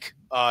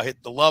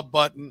hit the love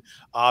button.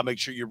 Make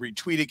sure you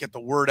retweet it, get the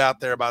word out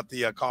there about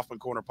the Kauffman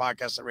Corner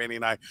podcast that Randy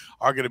and I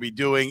are going to be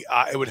doing.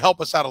 It would help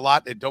us out a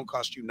lot. It don't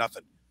cost you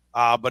nothing.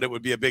 But it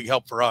would be a big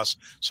help for us.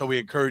 So we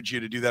encourage you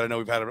to do that. I know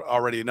we've had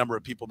already a number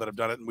of people that have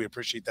done it, and we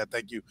appreciate that.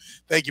 Thank you.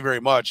 Thank you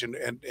very much.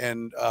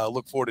 And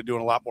look forward to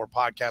doing a lot more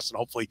podcasts and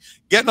hopefully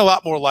getting a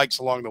lot more likes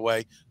along the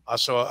way.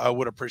 So I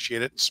would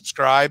appreciate it.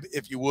 Subscribe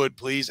if you would,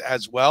 please,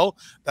 as well.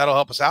 That'll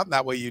help us out. And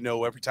that way,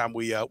 every time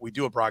we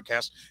do a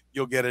broadcast,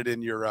 you'll get it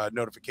in your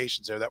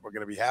notifications there that we're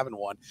going to be having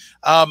one.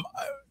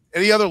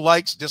 Any other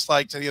likes,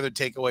 dislikes, any other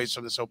takeaways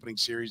from this opening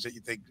series that you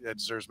think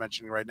deserves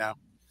mentioning right now?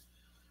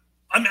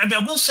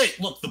 I will say,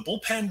 look, the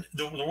bullpen,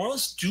 the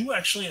Royals do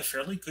actually a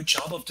fairly good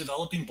job of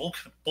developing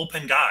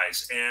bullpen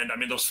guys. And,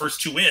 those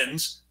first 2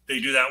 wins, they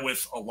do that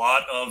with a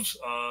lot of,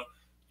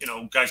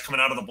 guys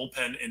coming out of the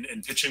bullpen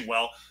and pitching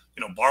well.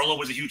 Barlow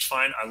was a huge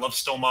find. I love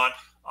Stomont.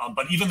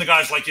 But even the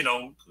guys like,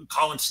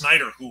 Colin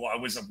Snyder, who I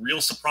was a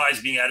real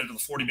surprise being added to the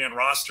 40-man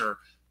roster.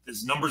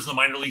 His numbers in the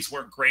minor leagues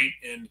weren't great.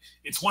 And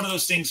it's one of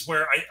those things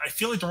where I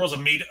feel like the Royals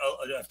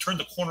have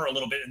turned the corner a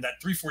little bit in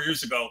that 3-4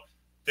 years ago,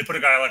 they put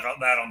a guy like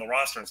that on the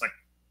roster. And it's like,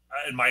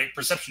 and my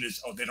perception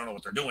is, they don't know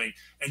what they're doing.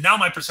 And now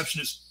my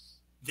perception is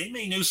they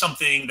may know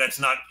something that's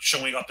not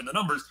showing up in the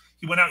numbers.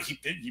 He went out, he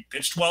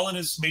pitched well in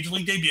his major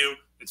league debut.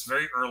 It's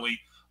very early.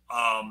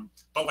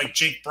 But like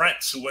Jake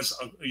Bretz, who was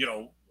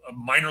a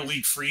minor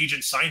league free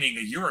agent signing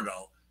a year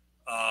ago,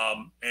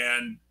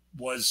 and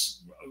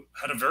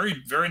had a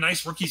very, very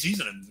nice rookie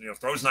season, and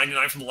throws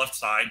 99 from the left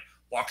side,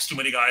 walks too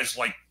many guys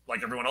like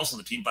like everyone else on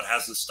the team, but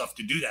has the stuff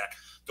to do that.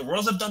 The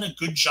Royals have done a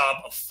good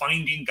job of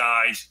finding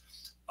guys,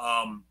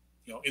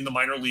 in the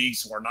minor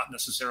leagues who are not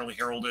necessarily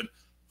heralded,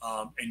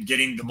 and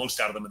getting the most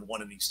out of them in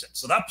one inning stints.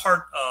 So that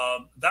part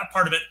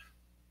of it,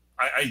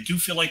 I do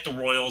feel like the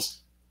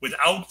Royals,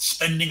 without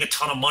spending a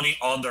ton of money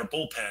on their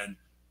bullpen,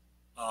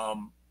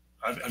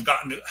 have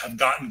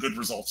gotten good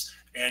results.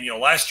 And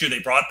last year they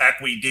brought back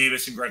Wade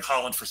Davis and Greg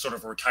Holland for sort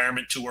of a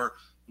retirement tour.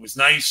 It was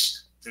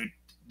nice. It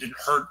didn't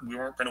hurt. We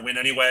weren't going to win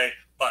anyway.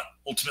 But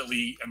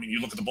ultimately, I mean, you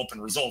look at the bullpen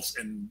results,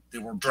 and they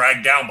were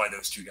dragged down by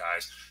those two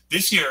guys.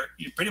 This year,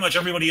 pretty much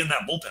everybody in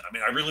that bullpen. I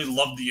mean, I really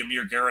love the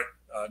Amir Garrett,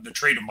 the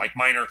trade of Mike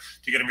Minor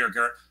to get Amir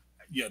Garrett.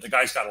 Yeah, the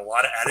guy's got a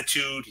lot of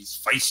attitude.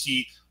 He's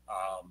feisty.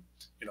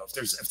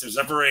 If there's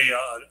ever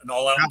an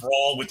all-out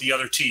brawl with the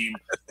other team,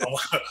 I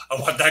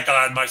want that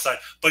guy on my side.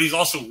 But he's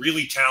also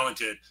really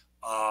talented,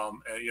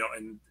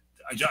 and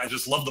I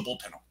just love the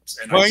bullpen.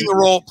 And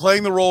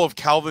playing the role of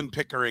Calvin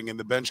Pickering in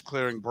the bench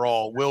clearing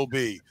brawl will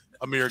be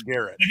Amir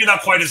Garrett. Maybe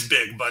not quite as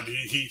big, but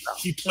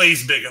he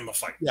plays big in the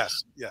fight.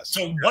 Yes.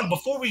 So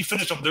before we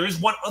finish up, there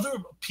is one other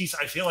piece.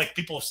 I feel like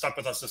people have stuck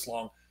with us this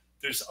long.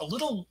 There's a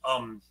little,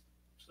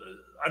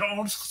 I don't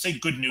want to say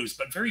good news,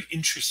 but very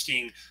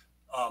interesting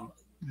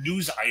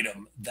news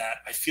item that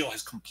I feel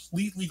has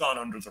completely gone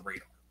under the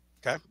radar.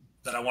 Okay.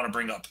 That I want to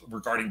bring up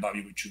regarding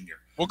Bobby Witt Jr.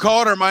 We'll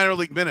call it our minor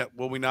league minute,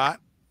 will we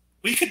not?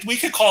 We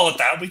could call it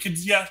that. We could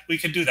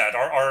do that.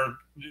 Our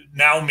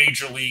now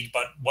major league,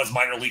 but was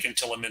minor league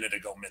until a minute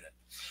ago minute.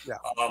 Yeah.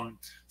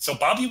 So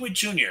Bobby Witt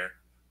Jr.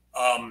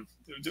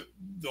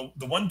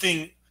 The one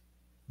thing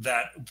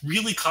that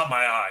really caught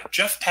my eye,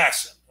 Jeff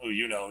Passan, who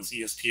is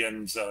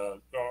ESPN's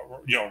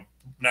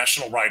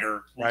national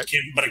writer, right,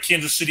 but a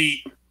Kansas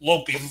City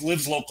local,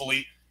 lives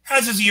locally,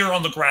 has his ear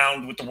on the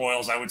ground with the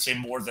Royals. I would say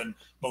more than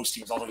most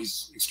teams, although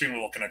he's extremely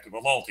well connected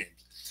with all teams.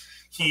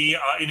 He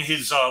in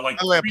his by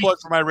the way, a plug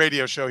for my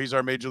radio show. He's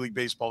our Major League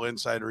Baseball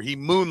insider. He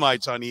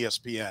moonlights on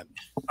ESPN,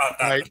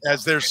 right,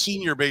 as their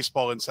senior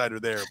baseball insider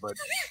there. But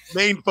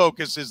main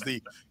focus is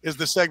the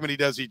segment he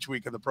does each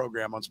week in the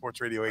program on Sports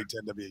Radio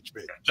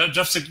 810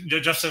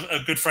 WHB. Jeff's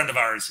a good friend of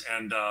ours,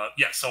 and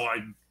so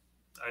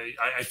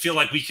I feel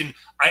like we can.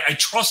 I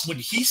trust when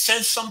he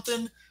says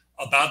something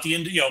about the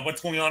end. What's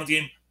going on in the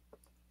game.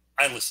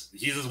 I listen.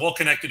 He's as well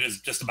connected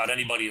as just about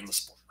anybody in the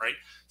sport, right?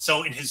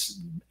 So in his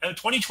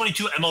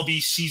 2022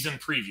 MLB season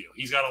preview,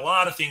 he's got a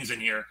lot of things in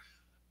here.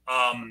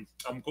 I'm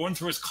going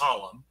through his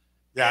column.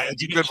 Yeah,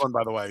 it's a good one,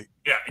 by the way.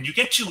 Yeah, and you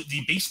get to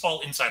the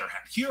Baseball Insider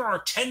hat. Here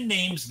are 10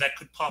 names that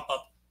could pop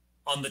up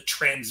on the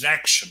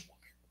transaction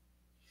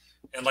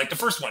wire. And like the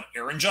first one,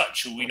 Aaron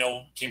Judge, who we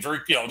know came very,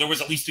 there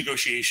was at least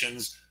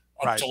negotiations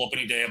up until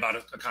opening day about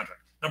a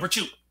contract. Number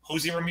 2,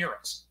 Jose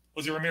Ramirez.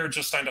 Jose Ramirez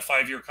just signed a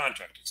 5-year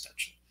contract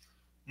extension.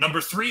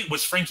 Number 3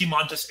 was Frankie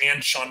Montas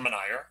and Sean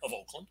Manaea of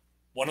Oakland.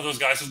 One of those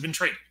guys has been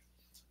traded.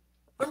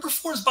 Number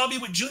 4 is Bobby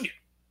Witt Jr.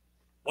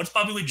 What's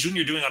Bobby Witt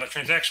Jr. doing on a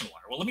transaction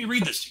wire? Well, let me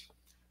read this to you.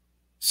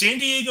 San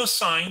Diego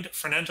signed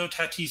Fernando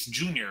Tatis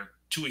Jr.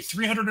 to a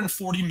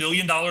 $340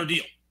 million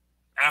deal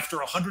after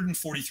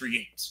 143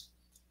 games.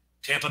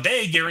 Tampa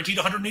Bay guaranteed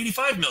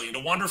 $185 million to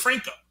Wander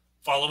Franco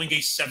following a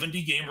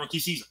 70-game rookie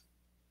season.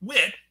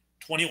 Witt,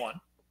 21,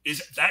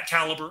 is that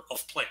caliber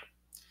of player.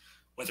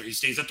 Whether he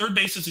stays at third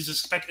base as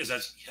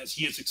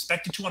he is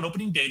expected to on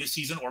opening day this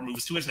season or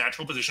moves to his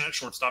natural position at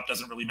shortstop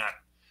doesn't really matter.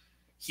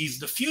 He's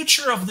the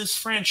future of this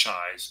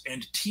franchise,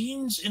 and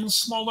teams in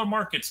smaller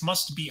markets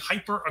must be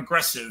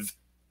hyper-aggressive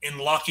in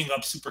locking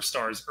up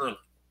superstars early.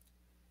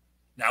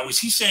 Now, is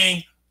he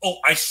saying,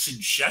 I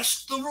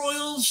suggest the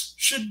Royals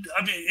should,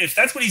 if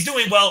that's what he's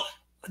doing, well,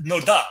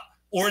 no duh.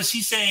 Or is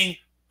he saying,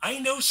 I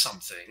know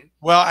something?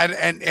 Well,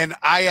 and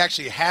I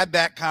actually had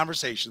that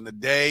conversation the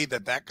day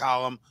that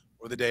column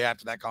or the day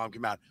after that column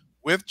came out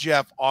with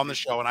Jeff on the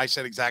show, and I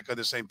said exactly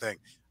the same thing.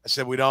 I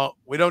said we don't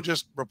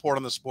just report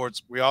on the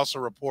sports, we also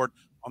report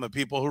on the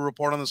people who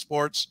report on the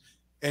sports,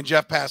 and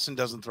Jeff Passan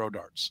doesn't throw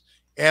darts.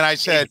 And I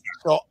said,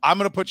 so I'm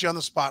going to put you on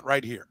the spot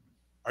right here.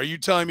 Are you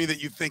telling me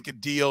that you think a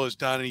deal is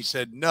done? And he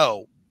said,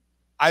 no.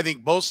 I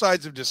think both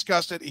sides have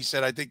discussed it. He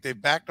said, I think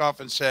they've backed off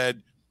and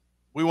said,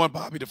 we want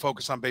Bobby to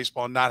focus on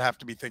baseball and not have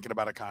to be thinking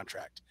about a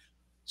contract.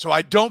 So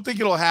I don't think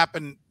it'll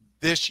happen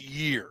this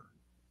year,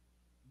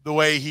 the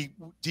way he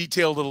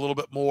detailed it a little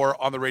bit more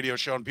on the radio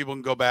show, and people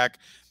can go back.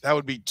 That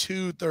would be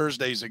 2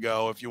 Thursdays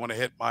ago if you want to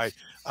hit my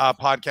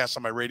podcast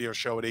on my radio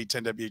show at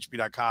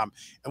 810whb.com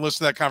and listen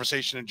to that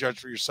conversation and judge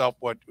for yourself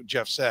what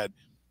Jeff said.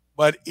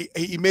 But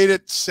he made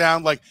it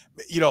sound like,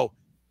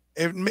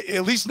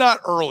 at least not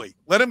early.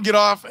 Let him get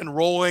off and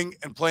rolling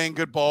and playing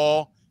good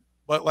ball.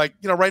 But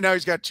right now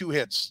he's got 2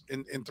 hits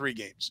in 3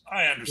 games.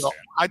 I understand.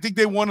 I think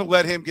they want to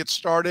let him get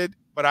started,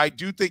 but I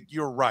do think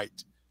you're right.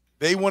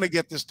 They want to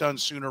get this done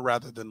sooner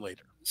rather than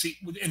later. See,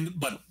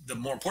 but the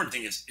more important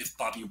thing is if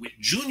Bobby Witt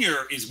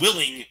Jr. is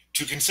willing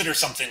to consider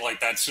something like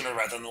that sooner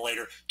rather than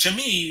later, to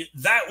me,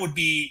 that would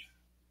be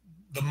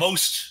the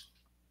most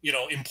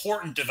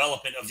important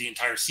development of the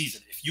entire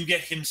season. If you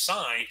get him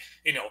signed,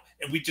 and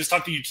we just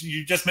talked to you,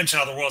 you just mentioned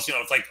how the Royals,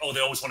 it's like, oh, they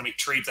always want to make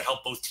trades that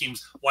help both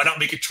teams. Why not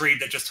make a trade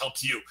that just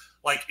helps you?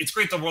 Like, it's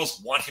great the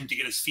Royals want him to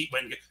get his feet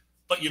wet,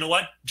 but you know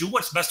what? Do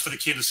what's best for the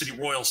Kansas City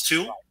Royals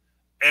too.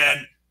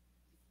 And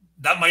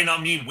that might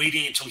not mean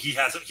waiting until he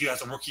has a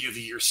Rookie of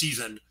the Year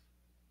season,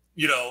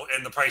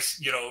 and the price,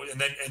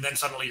 and then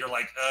suddenly you're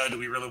like, do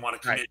we really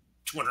want to commit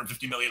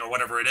 $250 million or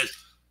whatever it is?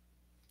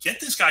 Get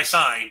this guy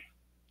signed.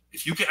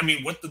 If you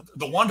can, what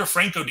the Wander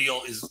Franco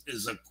deal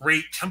is a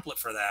great template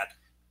for that.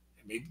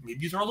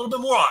 Maybe throw a little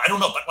bit more on. I don't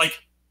know, but like,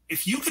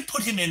 if you could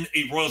put him in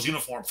a Royals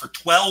uniform for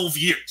 12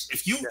 years,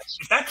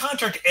 if that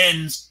contract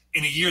ends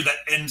in a year that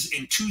ends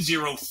in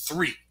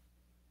 2003,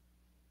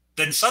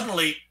 then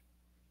suddenly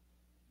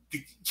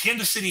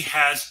Kansas City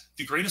has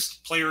the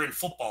greatest player in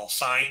football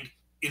signed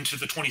into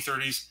the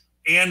 2030s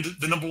and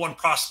the #1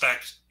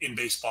 prospect in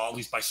baseball, at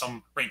least by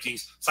some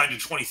rankings, signed in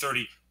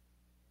 2030.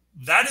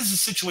 That is a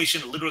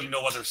situation that literally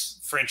no other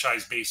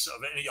franchise base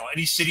of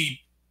any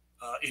city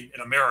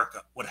in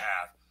America would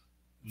have.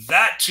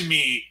 That to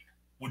me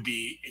would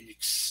be an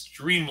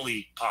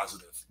extremely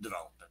positive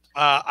development.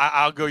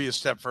 I'll go you a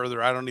step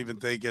further. I don't even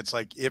think it's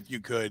like if you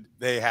could,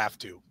 they have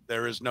to.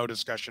 There is no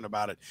discussion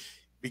about it.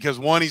 Because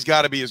one, he's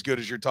got to be as good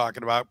as you're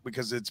talking about,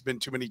 because it's been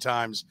too many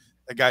times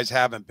that guys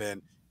haven't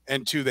been.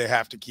 And two, they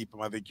have to keep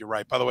him. I think you're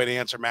right. By the way, to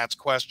answer Matt's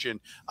question,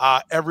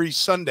 every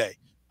Sunday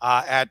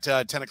at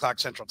 10 o'clock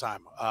Central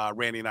Time,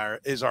 Randy and I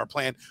is our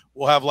plan.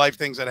 We'll have life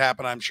things that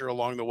happen, I'm sure,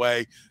 along the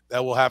way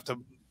that we'll have to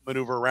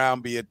maneuver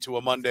around, be it to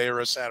a Monday or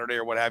a Saturday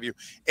or what have you.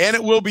 And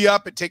it will be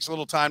up. It takes a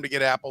little time to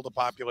get Apple to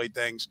populate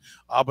things,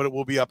 but it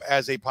will be up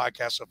as a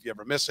podcast. So if you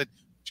ever miss it,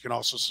 you can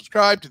also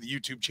subscribe to the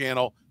YouTube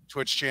channel,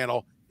 Twitch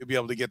channel. You'll be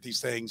able to get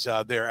these things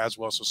there as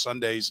well. So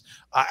Sundays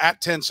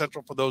at 10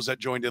 Central for those that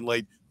joined in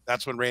late.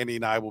 That's when Randy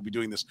and I will be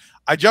doing this.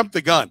 I jumped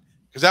the gun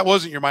because that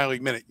wasn't your minor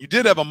league minute. You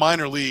did have a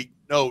minor league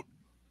note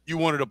you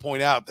wanted to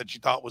point out that you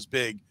thought was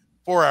big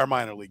for our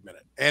minor league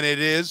minute, and it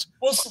is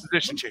a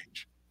position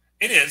change.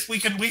 It is. We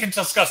can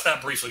discuss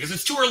that briefly because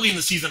it's too early in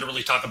the season to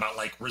really talk about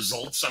like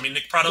results.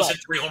 Nick Prado's hit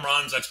 3 home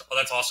runs.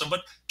 That's awesome.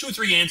 But 2 or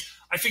 3 games,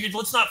 I figured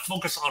let's not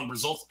focus on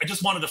results. I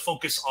just wanted to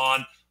focus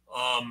on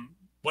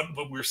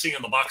what we're seeing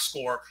on the box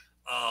score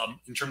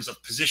in terms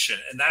of position,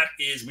 and that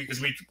is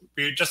because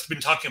we've just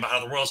been talking about how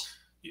the Royals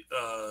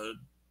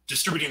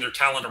distributing their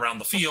talent around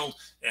the field,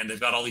 and they've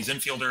got all these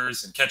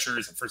infielders and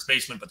catchers and first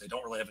basemen, but they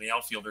don't really have any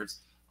outfielders.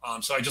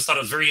 So I just thought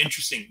it was very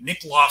interesting.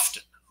 Nick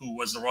Lofton, who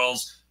was the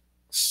Royals'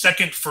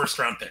 second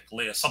first-round pick,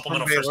 a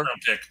supplemental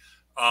first-round pick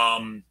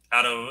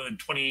out of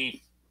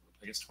 2019?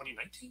 I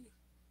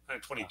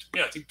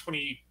think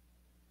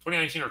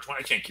 2019 or 20.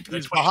 I can't keep it.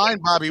 He's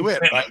behind Bobby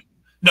Witt, right?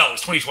 No, it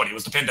was 2020. It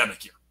was the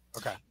pandemic year.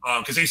 Okay.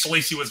 Because Asa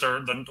Lacy was their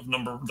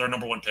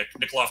 #1 pick.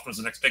 Nick Lofton was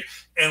the next pick.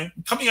 And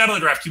coming out of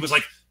the draft, he was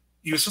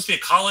supposed to be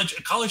a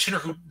college hitter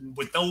who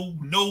with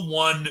no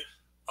one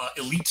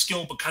elite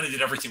skill, but kind of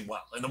did everything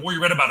well. And the more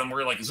you read about him,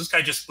 we're like, is this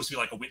guy just supposed to be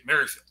like a Whit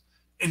Merrifield?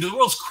 And to the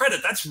Royals'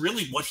 credit, that's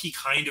really what he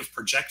kind of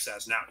projects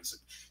as now.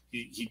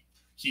 He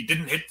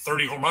didn't hit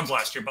 30 home runs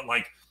last year, but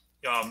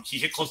he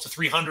hit close to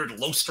 300,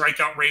 low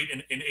strikeout rate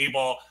in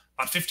A-ball,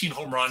 about 15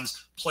 home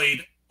runs,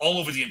 played all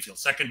over the infield,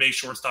 second base,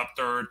 shortstop,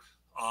 third.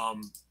 A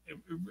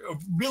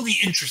really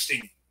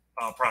interesting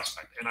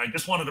prospect. And I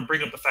just wanted to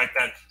bring up the fact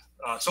that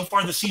so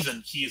far this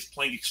season, he is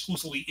playing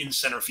exclusively in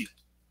center field.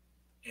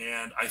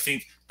 And I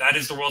think that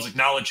is the Royals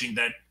acknowledging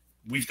that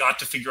we've got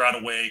to figure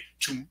out a way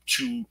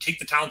to take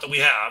the talent that we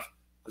have,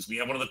 because we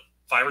have one of the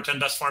 5 or 10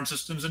 best farm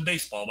systems in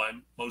baseball by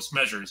most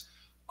measures,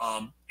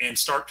 and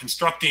start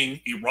constructing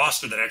a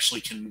roster that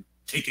actually can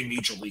take a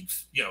major league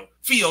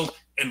field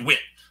and win.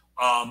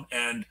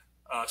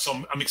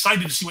 So I'm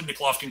excited to see what Nick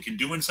Lofton can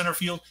do in center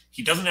field.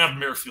 He doesn't have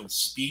Merrifield's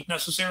speed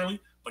necessarily,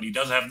 but he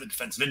does have the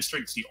defensive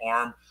instincts, the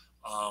arm,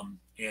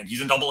 and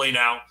he's in Double-A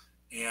now.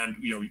 And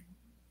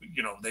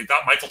they've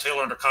got Michael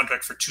Taylor under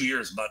contract for 2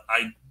 years, but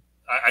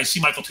I see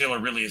Michael Taylor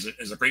really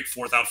as a great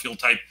 4th outfield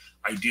type.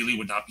 Ideally,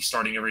 would not be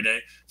starting every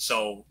day.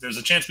 So there's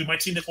a chance we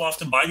might see Nick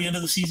Lofton by the end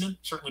of the season.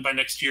 Certainly by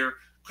next year,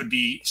 could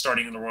be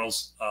starting in the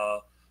Royals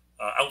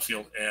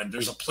outfield. And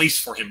there's a place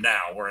for him now,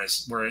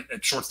 whereas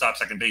at shortstop,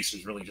 second base,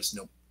 there's really just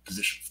no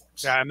position for him.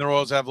 Yeah, and the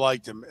Royals have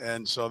liked him,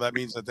 and so that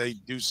means that they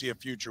do see a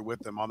future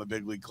with him on the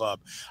big league club.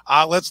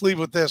 Let's leave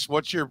with this.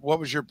 What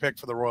was your pick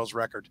for the Royals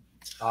record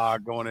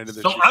going into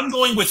this? So year? I'm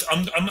going with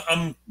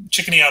I'm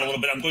chickening out a little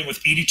bit. I'm going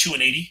with 82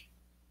 and 80.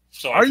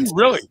 So are you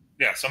really?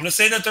 Yeah. So I'm going to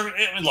say that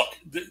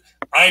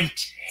I'm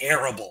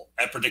terrible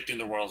at predicting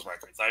the Royals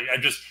records.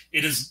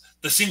 It is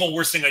the single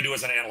worst thing I do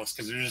as an analyst,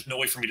 because there's just no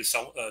way for me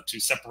to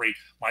separate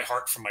my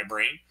heart from my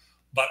brain.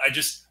 But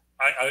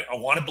I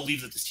want to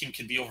believe that this team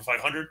can be over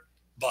 500.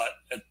 But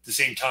at the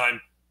same time,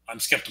 I'm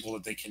skeptical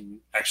that they can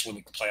actually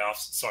make the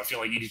playoffs. So I feel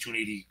like 82 and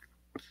 80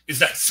 is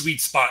that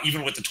sweet spot.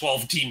 Even with the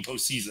 12-team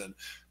postseason,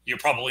 you're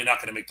probably not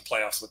going to make the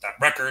playoffs with that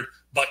record,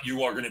 but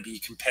you are going to be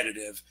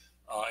competitive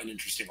and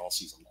interesting all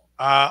season long.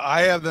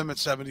 I have them at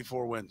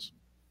 74 wins.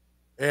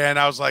 And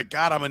I was like,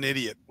 God, I'm an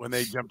idiot when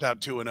they jumped out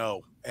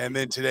 2-0. And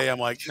then today I'm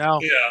like, no.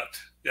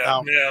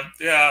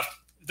 Yeah.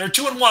 They're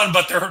 2-1,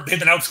 but they've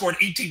been outscored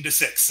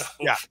 18-6. So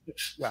yeah.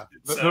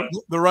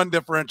 The run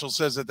differential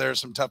says that there's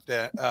some tough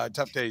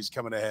days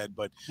coming ahead.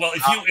 But well,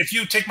 if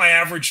you take my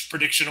average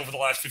prediction over the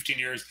last 15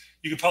 years,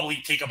 you could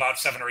probably take about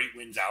 7 or 8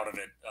 wins out of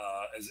it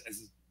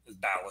as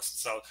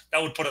ballast. So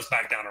that would put us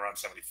back down around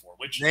 74.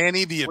 Which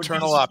Rany, the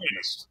eternal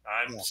optimist.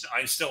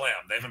 I still am.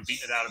 They haven't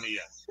beaten it out of me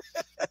yet.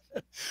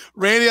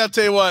 Rany, I'll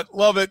tell you what,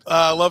 love it.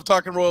 Love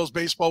talking Royals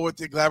baseball with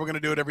you. Glad we're going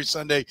to do it every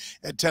Sunday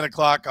at 10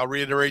 o'clock. I'll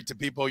reiterate to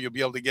people, you'll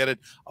be able to get it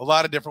a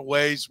lot of different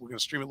ways. We're going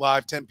to stream it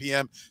live 10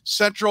 p.m.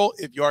 Central.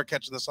 If you are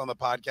catching this on the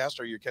podcast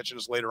or you're catching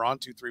us later on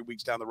 2-3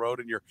 weeks down the road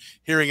and you're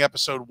hearing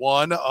episode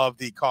 1 of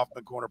the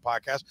Kauffman Corner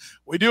podcast,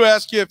 we do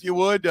ask you if you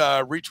would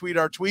retweet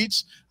our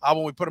tweets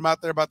when we put them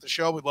out there about the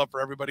show. We'd love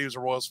for everybody who's a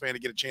Royals fan to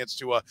get a chance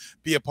to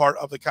be a part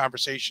of the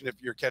conversation.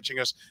 If you're catching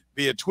us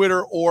via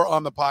Twitter or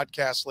on the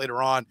podcast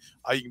later on,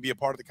 you can be a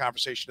part of the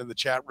conversation in the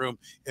chat room.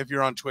 If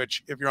you're on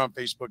Twitch, if you're on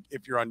Facebook,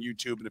 if you're on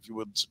YouTube, and if you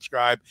would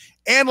subscribe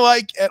and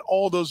like at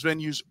all those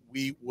venues,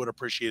 we would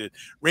appreciate it.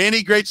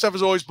 Rany, great stuff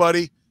as always,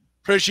 buddy.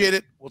 Appreciate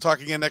it. We'll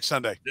talk again next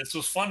Sunday. This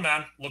was fun,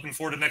 man. Looking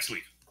forward to next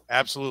week.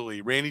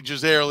 Absolutely. Rany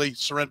Jazayerli,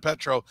 Soren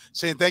Petro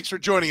saying thanks for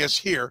joining us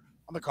here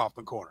on the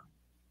Kauffman Corner.